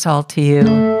teach this all to you.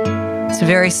 It's a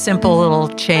very simple little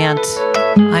chant.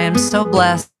 I am so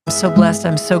blessed, I'm so blessed,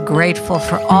 I'm so grateful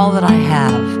for all that I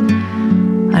have.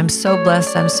 I'm so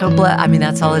blessed, I'm so blessed. I mean,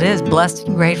 that's all it is, blessed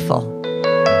and grateful.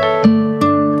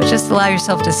 But just allow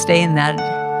yourself to stay in that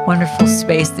wonderful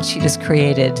space that she just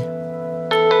created.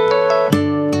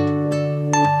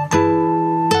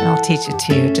 And I'll teach it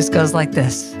to you. It just goes like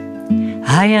this.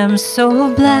 I am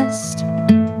so blessed.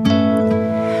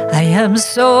 I am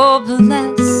so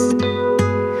blessed.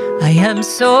 I am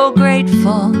so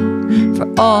grateful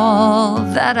for all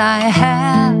that I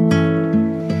have.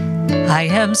 I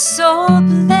am so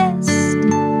blessed.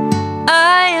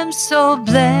 I am so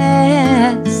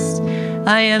blessed.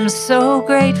 I am so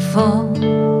grateful.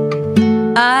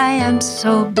 I am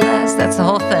so blessed. That's the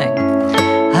whole thing.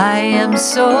 I am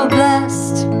so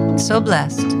blessed. So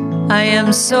blessed. I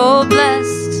am so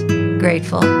blessed.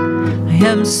 Grateful. I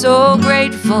am so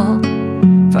grateful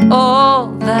for all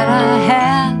that I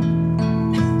have.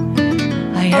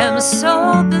 I am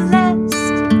so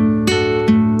blessed,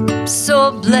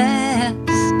 so blessed.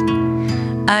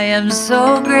 I am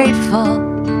so grateful.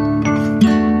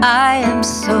 I am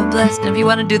so blessed. And if you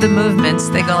want to do the movements,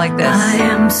 they go like this. I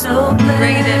am so blessed.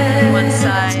 Bring it in from one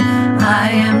side.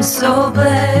 I am so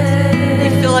blessed. You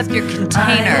fill up your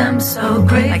container. I am so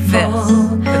grateful. Like this,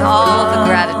 with all the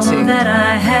gratitude. That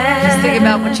I have. Just think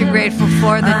about what you're grateful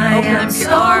for, then open up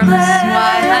your arms.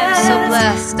 Why, I am so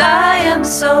blessed. I am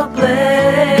so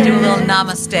blessed. Do a little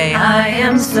namaste. I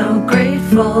am so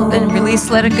grateful. Then release,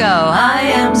 let it go. I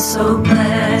am so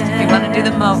blessed. If you want to do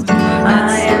the movements.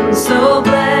 I am so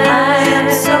blessed. I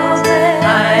am so blessed.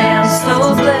 I am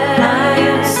so blessed. I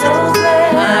am so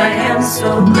blessed. I am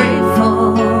so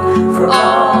grateful for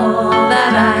all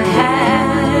that I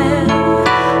have.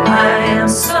 I am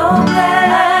so blessed.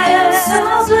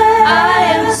 I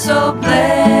am so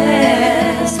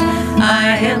blessed.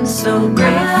 I am so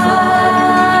grateful.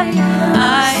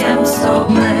 I am so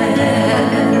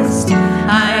blessed.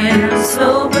 I am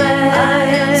so blessed. I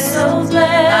am so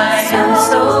blessed. I am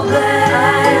so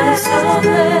blessed.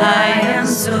 I am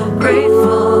so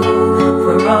grateful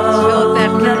for all. Fill up that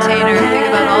container. Think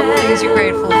about all the things you're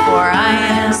grateful for. I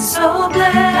am so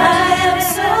blessed. I am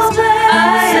so blessed.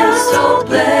 I am so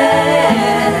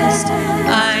blessed.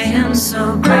 I am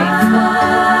so grateful.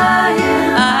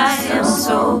 I am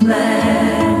so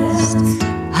blessed.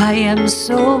 I am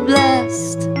so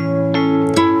blessed.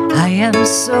 I am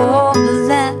so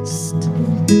blessed.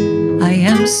 I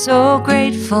am so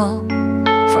grateful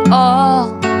for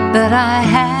all that I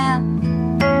have.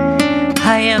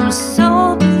 I am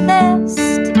so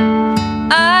blessed.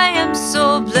 I am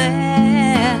so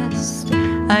blessed.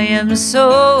 I am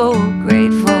so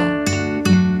grateful.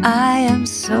 I am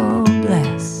so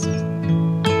blessed.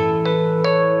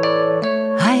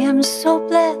 I am so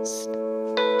blessed.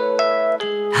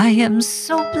 I am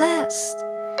so blessed.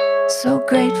 So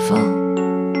grateful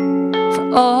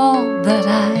for all that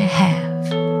I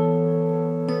have.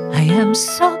 I am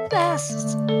so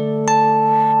blessed.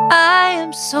 I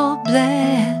am so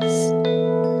blessed.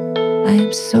 I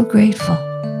am so grateful.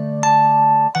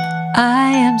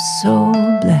 I am so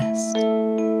blessed.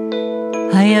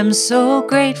 I am so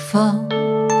grateful.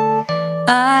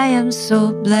 I am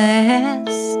so blessed.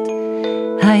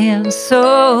 I am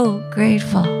so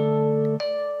grateful.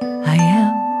 I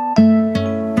am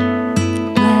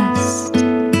blessed.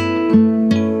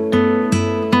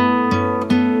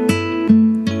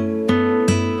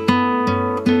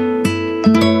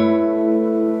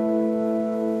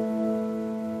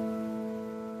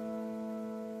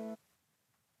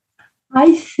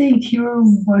 I think you're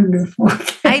wonderful.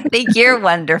 I think you're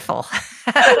wonderful.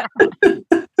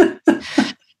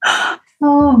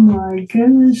 Oh my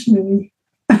goodness me.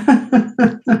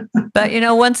 But,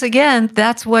 once again,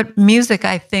 that's what music,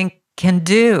 I think, can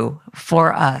do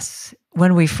for us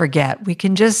when we forget. We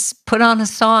can just put on a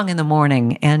song in the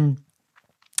morning and,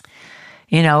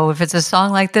 if it's a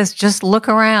song like this, just look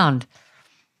around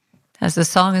as the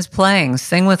song is playing,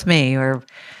 sing with me, or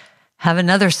have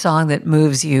another song that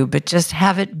moves you, but just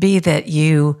have it be that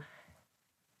you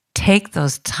take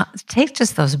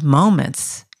just those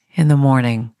moments in the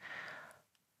morning.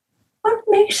 What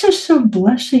makes us so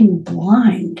blessing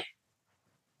blind?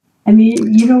 I mean,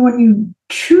 when you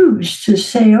choose to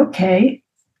say, okay,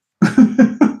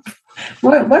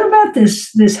 what about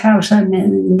this house I'm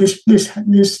in,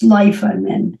 this life I'm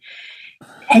in?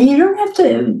 And you don't have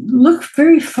to look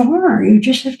very far. You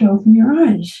just have to open your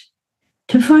eyes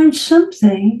to find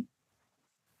something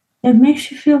that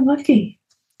makes you feel lucky,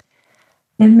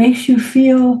 that makes you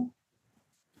feel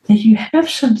that you have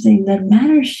something that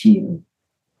matters to you.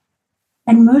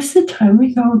 And most of the time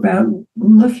we go about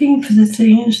looking for the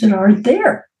things that aren't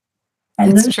there.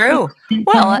 And it's true.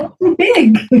 Well,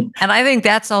 big. And I think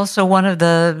that's also one of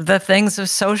the things of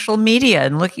social media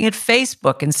and looking at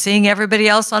Facebook and seeing everybody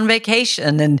else on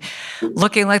vacation and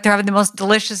looking like they're having the most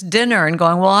delicious dinner and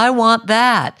going, well, I want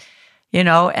that,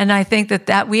 And I think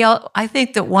I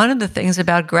think that one of the things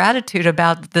about gratitude,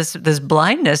 about this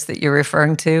blindness that you're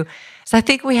referring to, is I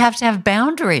think we have to have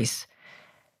boundaries.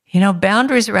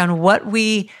 Boundaries around what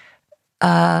we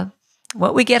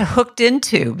get hooked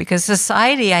into, because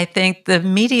society, I think the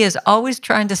media is always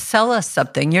trying to sell us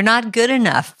something. You're not good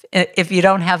enough if you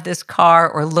don't have this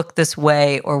car or look this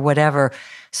way or whatever.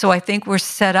 So I think we're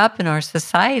set up in our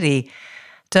society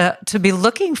to be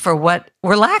looking for what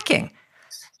we're lacking.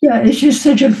 Yeah, it's just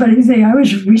such a funny thing. I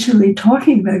was recently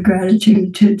talking about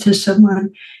gratitude to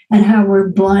someone and how we're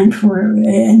blind for it.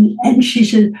 And she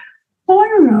said, oh, I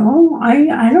don't know.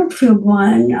 I don't feel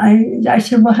blind. I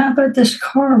said, well, how about this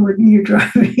car when you're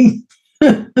driving?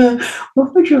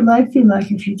 What would your life be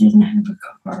like if you didn't have a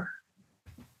car?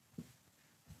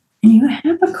 And you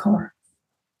have a car.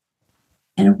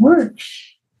 And it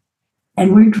works.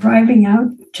 And we're driving out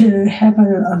to have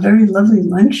a very lovely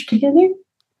lunch together,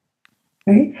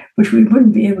 right? Which we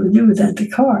wouldn't be able to do without the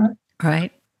car.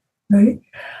 Right. Right.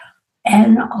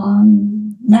 And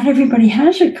not everybody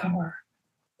has a car.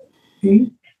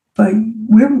 Right? But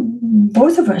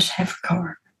both of us have a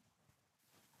car.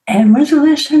 And when's the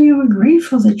last time you were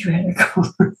grateful that you had a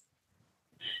car?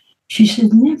 She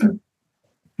said, never.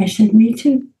 I said, me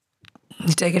too.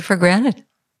 You take it for granted.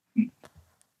 I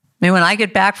mean, when I'm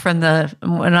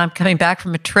coming back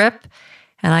from a trip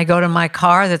and I go to my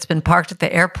car that's been parked at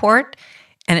the airport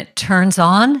and it turns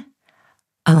on,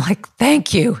 I'm like,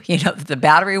 thank you. The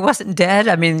battery wasn't dead.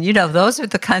 I mean, those are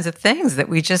the kinds of things that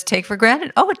we just take for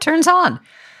granted. Oh, it turns on.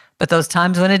 But those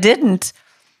times when it didn't.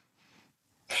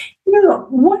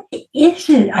 What is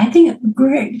it? I think,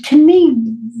 to me,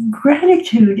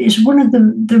 gratitude is one of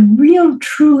the real,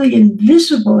 truly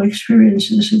invisible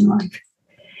experiences in life.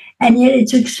 And yet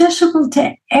it's accessible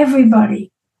to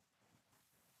everybody.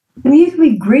 I mean, you can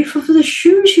be grateful for the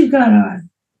shoes you got on.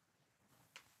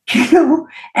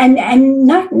 And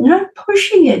not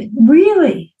pushing it,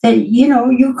 really, that,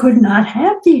 you could not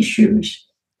have these shoes.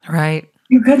 Right.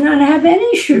 You could not have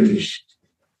any shoes.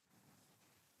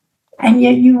 And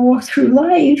yet you walk through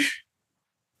life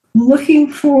looking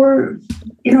for,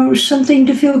 something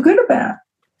to feel good about.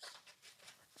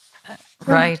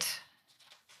 Right.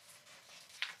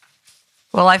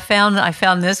 Well, I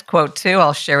found this quote too.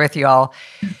 I'll share with you all.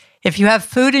 If you have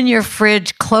food in your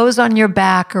fridge, clothes on your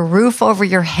back, a roof over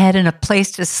your head, and a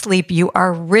place to sleep, you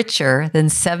are richer than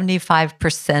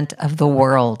 75% of the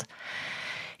world.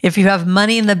 If you have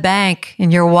money in the bank,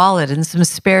 in your wallet, and some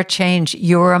spare change,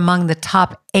 you are among the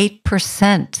top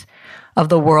 8% of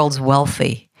the world's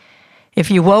wealthy. If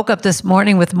you woke up this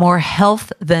morning with more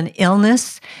health than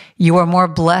illness, you are more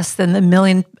blessed than the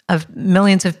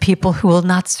millions of people who will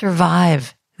not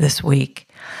survive this week.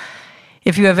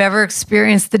 If you have ever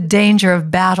experienced the danger of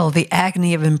battle, the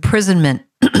agony of imprisonment,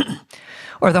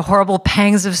 or the horrible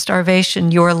pangs of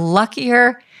starvation, you are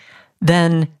luckier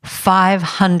than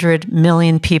 500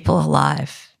 million people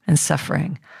alive and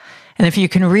suffering. And if you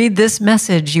can read this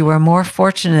message, you are more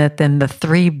fortunate than the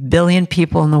 3 billion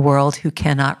people in the world who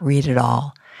cannot read at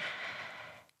all.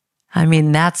 I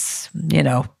mean, that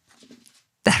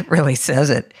really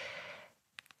says it.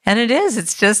 And it is.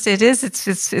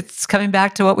 It's coming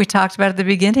back to what we talked about at the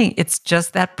beginning. It's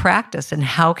just that practice. And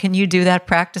how can you do that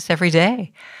practice every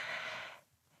day?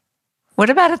 What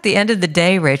about at the end of the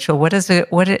day, Rachel?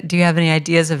 Do you have any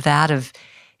ideas of that? Of,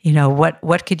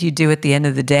 what could you do at the end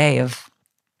of the day of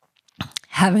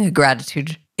having a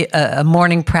gratitude, a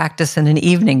morning practice and an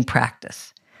evening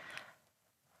practice?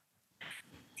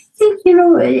 I think,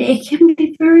 it can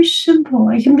be very simple.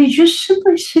 It can be just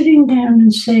simply sitting down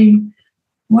and saying,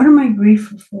 what am I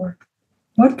grateful for?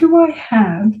 What do I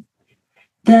have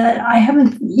that I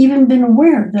haven't even been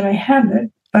aware that I have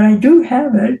it, but I do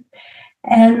have it?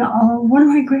 And what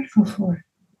am I grateful for?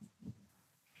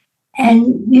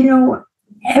 And,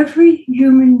 every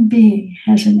human being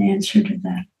has an answer to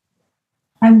that.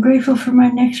 I'm grateful for my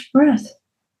next breath.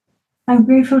 I'm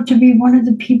grateful to be one of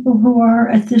the people who are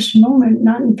at this moment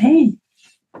not in pain.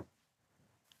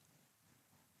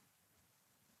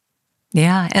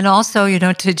 Yeah. And also,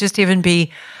 to just even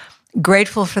be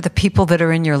grateful for the people that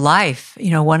are in your life.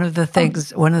 One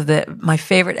of my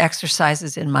favorite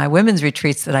exercises in my women's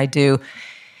retreats that I do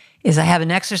is I have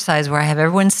an exercise where I have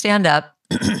everyone stand up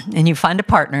and you find a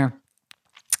partner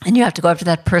and you have to go up to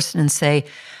that person and say,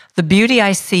 the beauty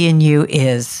I see in you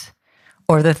is,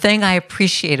 or the thing I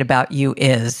appreciate about you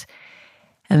is,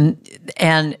 and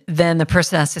then the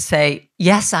person has to say,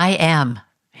 yes, I am.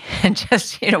 And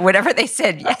just, whatever they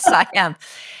said, yes, I am.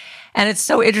 And it's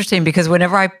so interesting because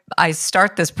whenever I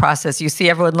start this process, you see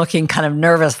everyone looking kind of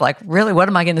nervous, like, really, what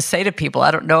am I going to say to people?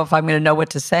 I don't know if I'm going to know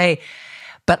what to say.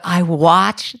 But I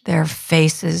watch their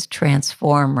faces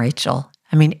transform, Rachel.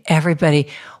 I mean, everybody,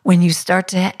 when you start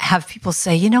to have people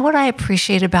say, you know what I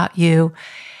appreciate about you?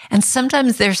 And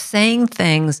sometimes they're saying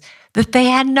things that they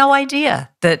had no idea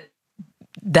that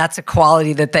that's a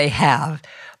quality that they have,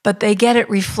 but they get it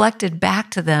reflected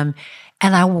back to them.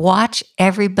 And I watch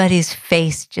everybody's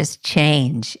face just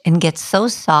change and get so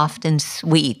soft and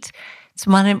sweet. It's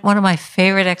one of my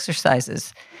favorite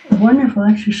exercises. A wonderful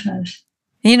exercise.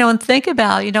 And think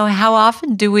about, how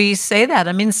often do we say that?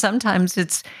 I mean, sometimes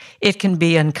it can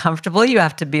be uncomfortable. You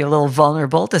have to be a little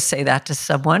vulnerable to say that to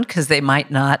someone because they might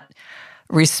not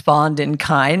respond in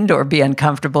kind or be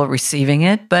uncomfortable receiving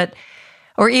it.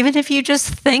 Or even if you just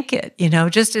think it,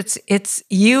 it's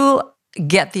you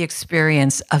get the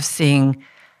experience of seeing,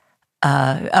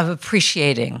 of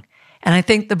appreciating. And I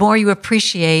think the more you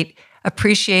appreciate,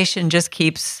 appreciation just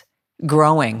keeps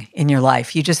growing in your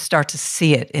life. You just start to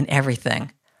see it in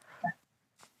everything.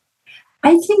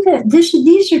 I think that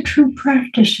these are true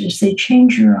practices. They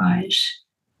change your eyes.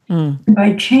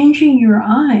 By changing your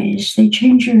eyes, they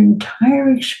change your entire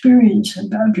experience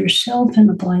about yourself and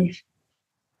of life.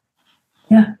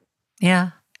 Yeah.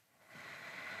 Yeah.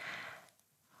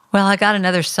 Well, I got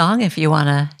another song if you want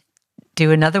to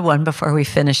do another one before we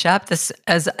finish up. This,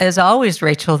 as always,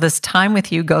 Rachel, this time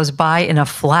with you goes by in a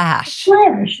flash.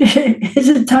 Flash. Is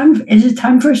it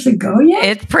time for us to go yet?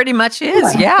 It pretty much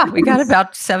is. Yeah. We got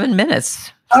about 7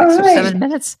 minutes. 6 or 7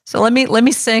 minutes. So let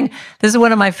me sing. This is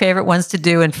one of my favorite ones to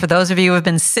do. And for those of you who have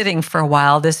been sitting for a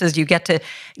while, you get to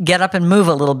get up and move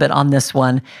a little bit on this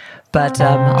one. But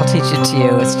I'll teach it to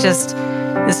you.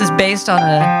 This is based on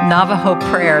a Navajo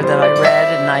prayer that I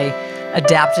read, and I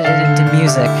adapted it into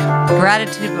music.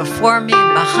 Gratitude before me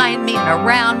and behind me and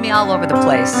around me, all over the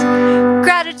place.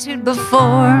 Gratitude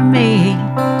before me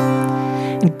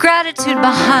and gratitude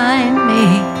behind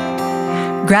me.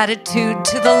 Gratitude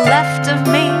to the left of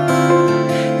me,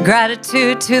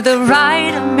 gratitude to the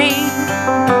right of me,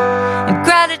 and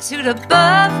gratitude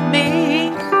above me,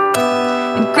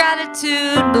 and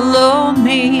gratitude below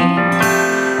me,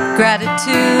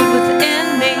 gratitude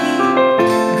within me,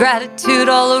 gratitude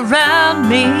all around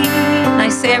me. And I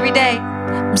say every day,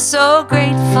 I'm so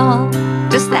grateful,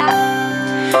 just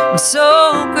that. I'm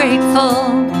so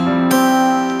grateful.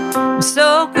 I'm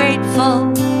so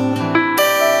grateful.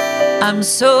 I'm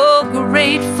so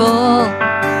grateful.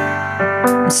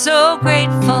 I'm so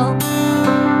grateful.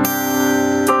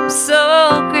 I'm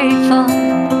so grateful.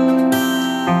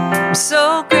 I'm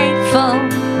so grateful.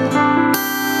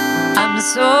 I'm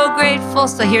so grateful.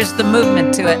 So here's the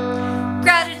movement to it.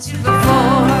 Gratitude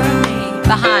before me,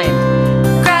 behind.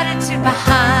 Gratitude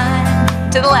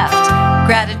behind, to the left.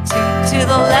 Gratitude to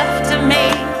the left of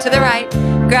me, to the right.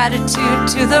 Gratitude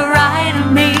to the right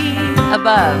of me,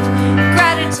 above.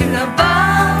 Gratitude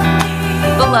above me,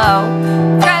 below.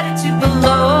 Gratitude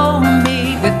below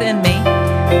me, within me.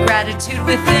 Gratitude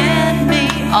within me,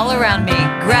 all around me.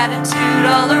 Gratitude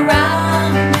all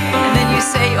around me. And then you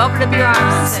say, you open up your arms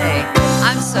and say,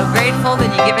 I'm so grateful.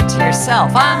 Then you give it to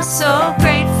yourself. I'm so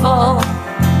grateful.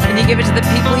 And you give it to the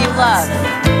people you love.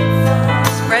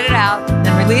 Spread it out,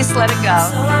 then release, let it go.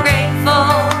 Grateful.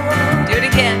 Do it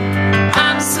again.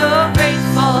 I'm so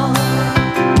grateful.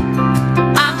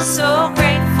 I'm so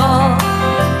grateful.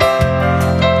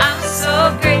 I'm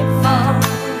so grateful.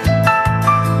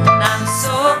 And I'm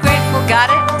so grateful. Got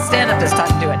it? Stand up this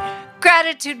time. Do it.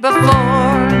 Gratitude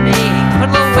before me. Put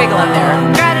a little wiggle in there.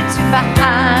 Gratitude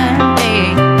behind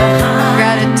me.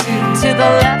 Gratitude to the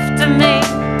left of me.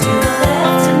 To the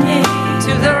left of me.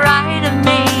 To the right of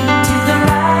me. To the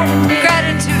right of me.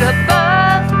 Gratitude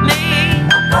above me.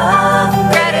 Above me.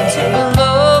 Gratitude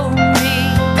below me.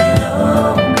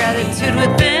 Below me. Gratitude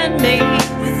within me.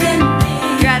 Within me.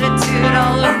 Gratitude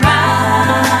all around.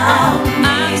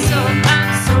 I'm so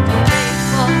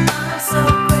grateful. I'm so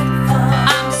grateful.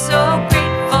 I'm so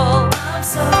grateful.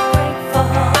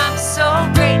 I'm so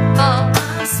grateful. I'm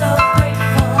so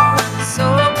grateful. I'm so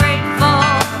grateful.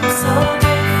 I'm so grateful.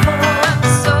 I'm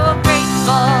so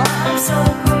grateful. I'm so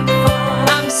grateful.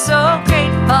 I'm so grateful. I'm so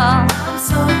grateful. I'm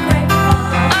so grateful.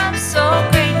 I'm so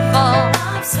grateful.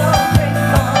 I'm so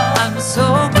grateful. I'm so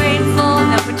grateful.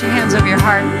 Now put your hands over your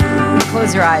heart and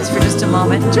close your eyes for just a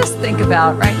moment. Just think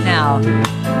about right now.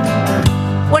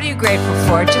 What are you grateful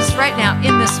for? Just right now,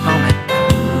 in this moment.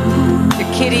 Your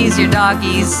kitties, your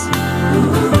doggies,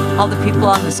 all the people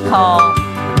on this call.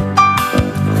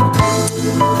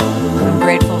 I'm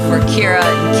grateful for Kira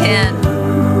and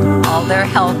Ken, all their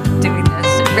help doing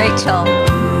this. And Rachel,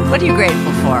 what are you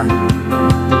grateful for?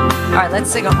 All right, let's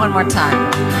sing it one more time.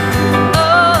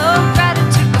 Oh,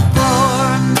 gratitude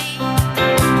before me,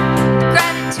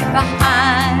 gratitude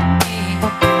behind me,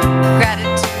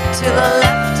 gratitude to the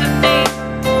left of me,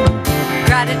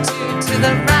 gratitude to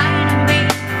the right of me,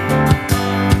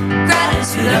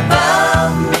 gratitude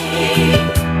above me,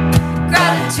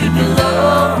 gratitude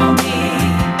below me,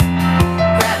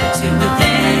 gratitude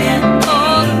within,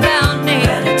 all around me,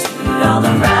 gratitude all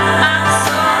around.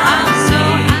 I'm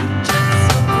just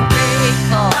so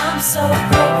grateful. I'm so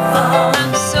grateful.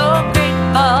 I'm so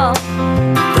grateful.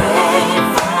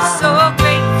 Grateful. So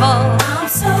grateful. I'm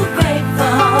so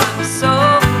grateful. I'm so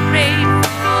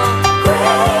grateful.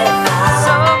 Grateful.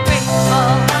 So grateful.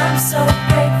 I'm so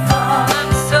grateful.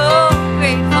 I'm so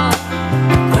grateful.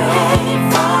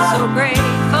 Grateful. So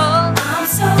grateful. I'm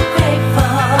so grateful.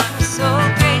 I'm so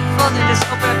grateful. Then just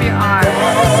open up your arms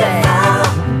and say,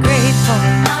 grateful.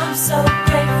 I'm so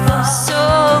grateful. So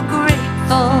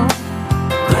grateful.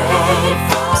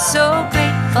 Grateful. So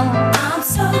grateful. I'm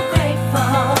so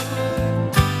grateful.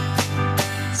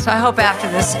 So I hope after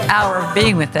this hour of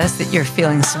being with us that you're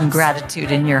feeling some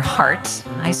gratitude in your heart.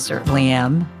 I certainly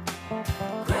am.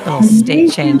 A little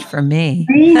state change for me.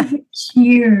 May this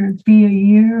year be a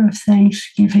year of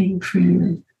Thanksgiving for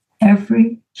you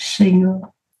every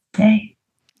single day.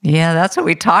 Yeah, that's what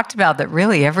we talked about, that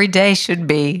really every day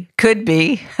could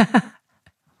be.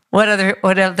 What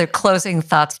other closing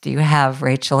thoughts do you have,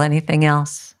 Rachel? Anything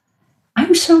else?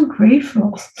 I'm so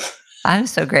grateful. I'm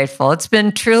so grateful. It's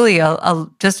been truly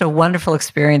just a wonderful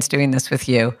experience doing this with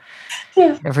you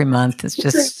every month. It's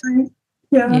just,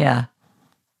 yeah.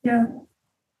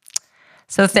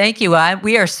 So thank you.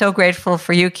 We are so grateful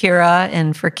for you, Kira,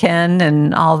 and for Ken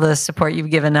and all the support you've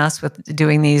given us with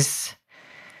doing these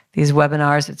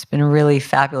webinars. It's been really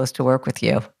fabulous to work with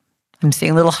you. I'm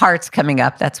seeing little hearts coming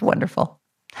up. That's wonderful.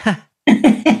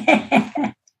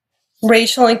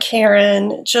 Rachel and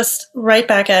Karen, just right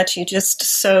back at you. Just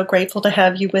so grateful to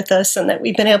have you with us and that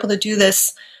we've been able to do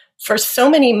this for so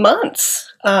many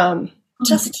months.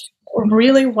 Just a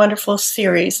really wonderful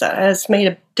series that has made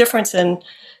a difference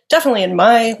definitely in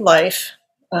my life.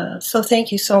 So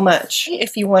thank you so much.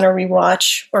 If you want to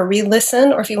rewatch or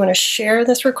re-listen, or if you want to share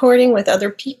this recording with other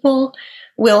people,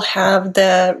 we'll have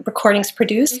the recordings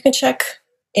produced. You can check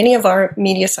any of our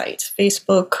media sites,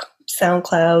 Facebook,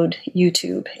 SoundCloud,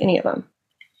 YouTube, any of them.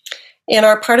 In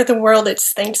our part of the world,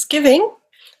 it's Thanksgiving.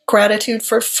 Gratitude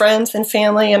for friends and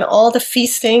family and all the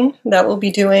feasting that we'll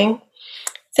be doing.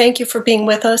 Thank you for being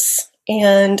with us,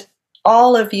 and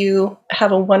all of you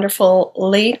have a wonderful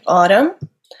late autumn,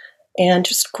 and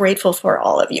just grateful for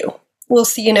all of you. We'll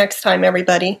see you next time,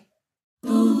 everybody.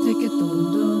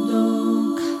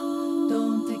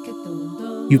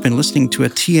 You've been listening to a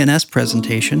TNS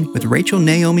presentation with Rachel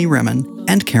Naomi Remen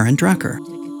and Karen Drucker.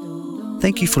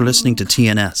 Thank you for listening to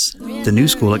TNS, the New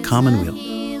School at Commonweal.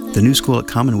 The New School at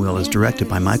Commonweal is directed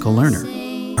by Michael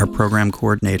Lerner. Our program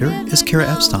coordinator is Kara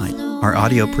Epstein. Our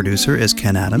audio producer is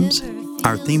Ken Adams.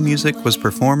 Our theme music was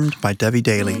performed by Debbie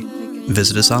Daly.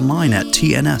 Visit us online at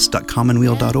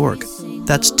tns.commonweal.org.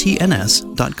 That's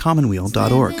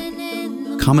tns.commonweal.org.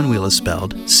 Commonweal is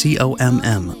spelled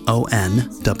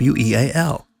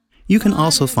COMMONWEAL. You can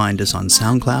also find us on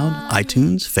SoundCloud,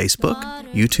 iTunes, Facebook,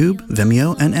 YouTube,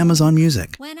 Vimeo, and Amazon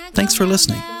Music. Thanks for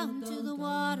listening.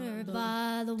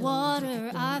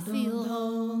 Water, I feel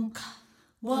home.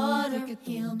 Water could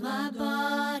heal my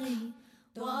body.